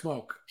just blowing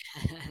smoke.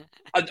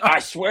 I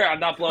swear I'm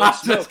not blowing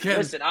smoke.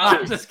 Listen,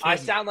 I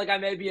sound like I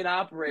may be an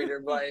operator,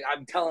 but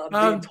I'm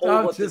being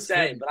told what to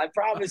say. But I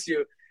promise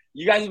you,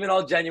 you guys have been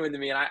all genuine to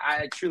me, and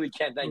I truly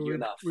can't thank you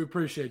enough. We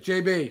appreciate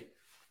it.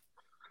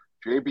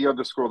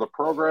 JB_the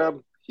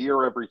program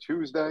here every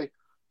Tuesday.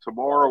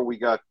 Tomorrow we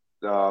got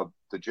the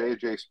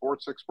J&J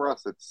Sports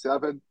Express at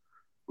 7.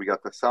 We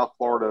got the South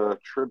Florida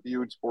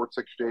Tribune Sports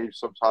Exchange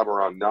sometime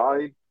around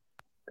 9.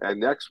 And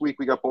next week,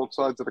 we got both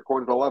sides of the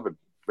coin at 11.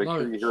 Make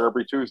sure you're here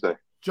every Tuesday.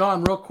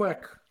 John, real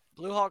quick.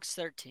 Blue Hawks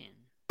 13.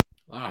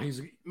 He's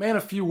a man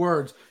of few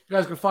words. You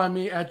guys can find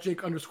me at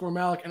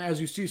Jake_Malik. And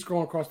as you see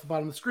scrolling across the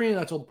bottom of the screen,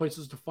 that's all the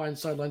places to find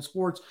Sideline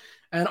Sports.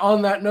 And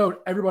on that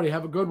note, everybody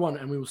have a good one,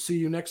 and we will see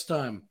you next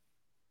time.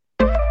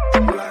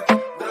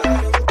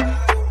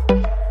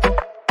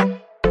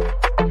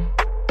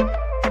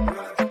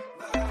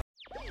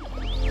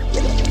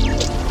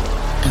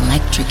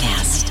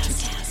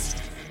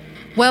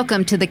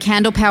 Welcome to the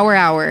Candle Power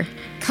Hour.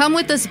 Come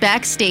with us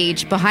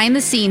backstage behind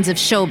the scenes of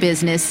show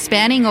business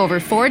spanning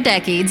over 4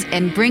 decades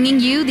and bringing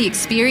you the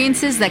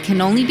experiences that can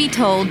only be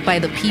told by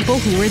the people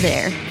who were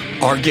there.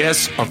 Our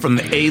guests are from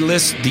the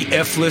A-list, the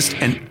F-list,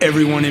 and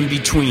everyone in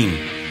between.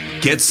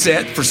 Get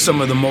set for some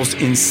of the most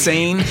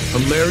insane,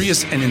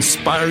 hilarious, and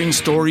inspiring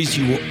stories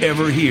you will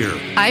ever hear.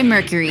 I'm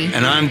Mercury.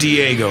 And I'm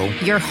Diego.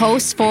 Your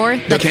hosts for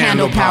the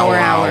Candle Power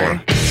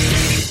Hour.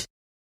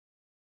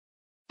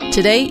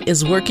 Today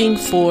is working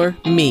for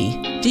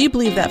me. Do you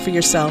believe that for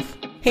yourself?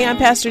 Hey, I'm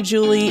Pastor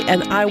Julie,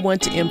 and I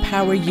want to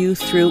empower you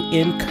through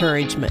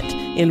encouragement.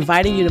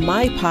 Inviting you to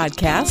my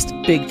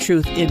podcast, Big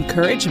Truth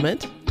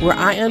Encouragement, where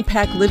I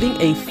unpack living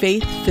a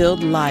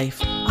faith-filled life.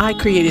 I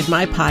created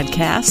my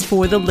podcast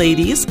for the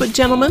ladies, but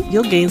gentlemen,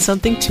 you'll gain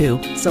something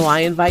too. So I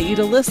invite you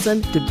to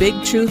listen to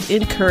Big Truth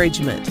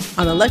Encouragement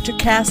on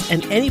Electricast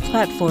and any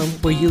platform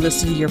where you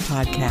listen to your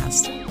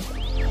podcast.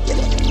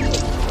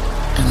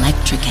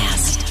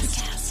 Electricast.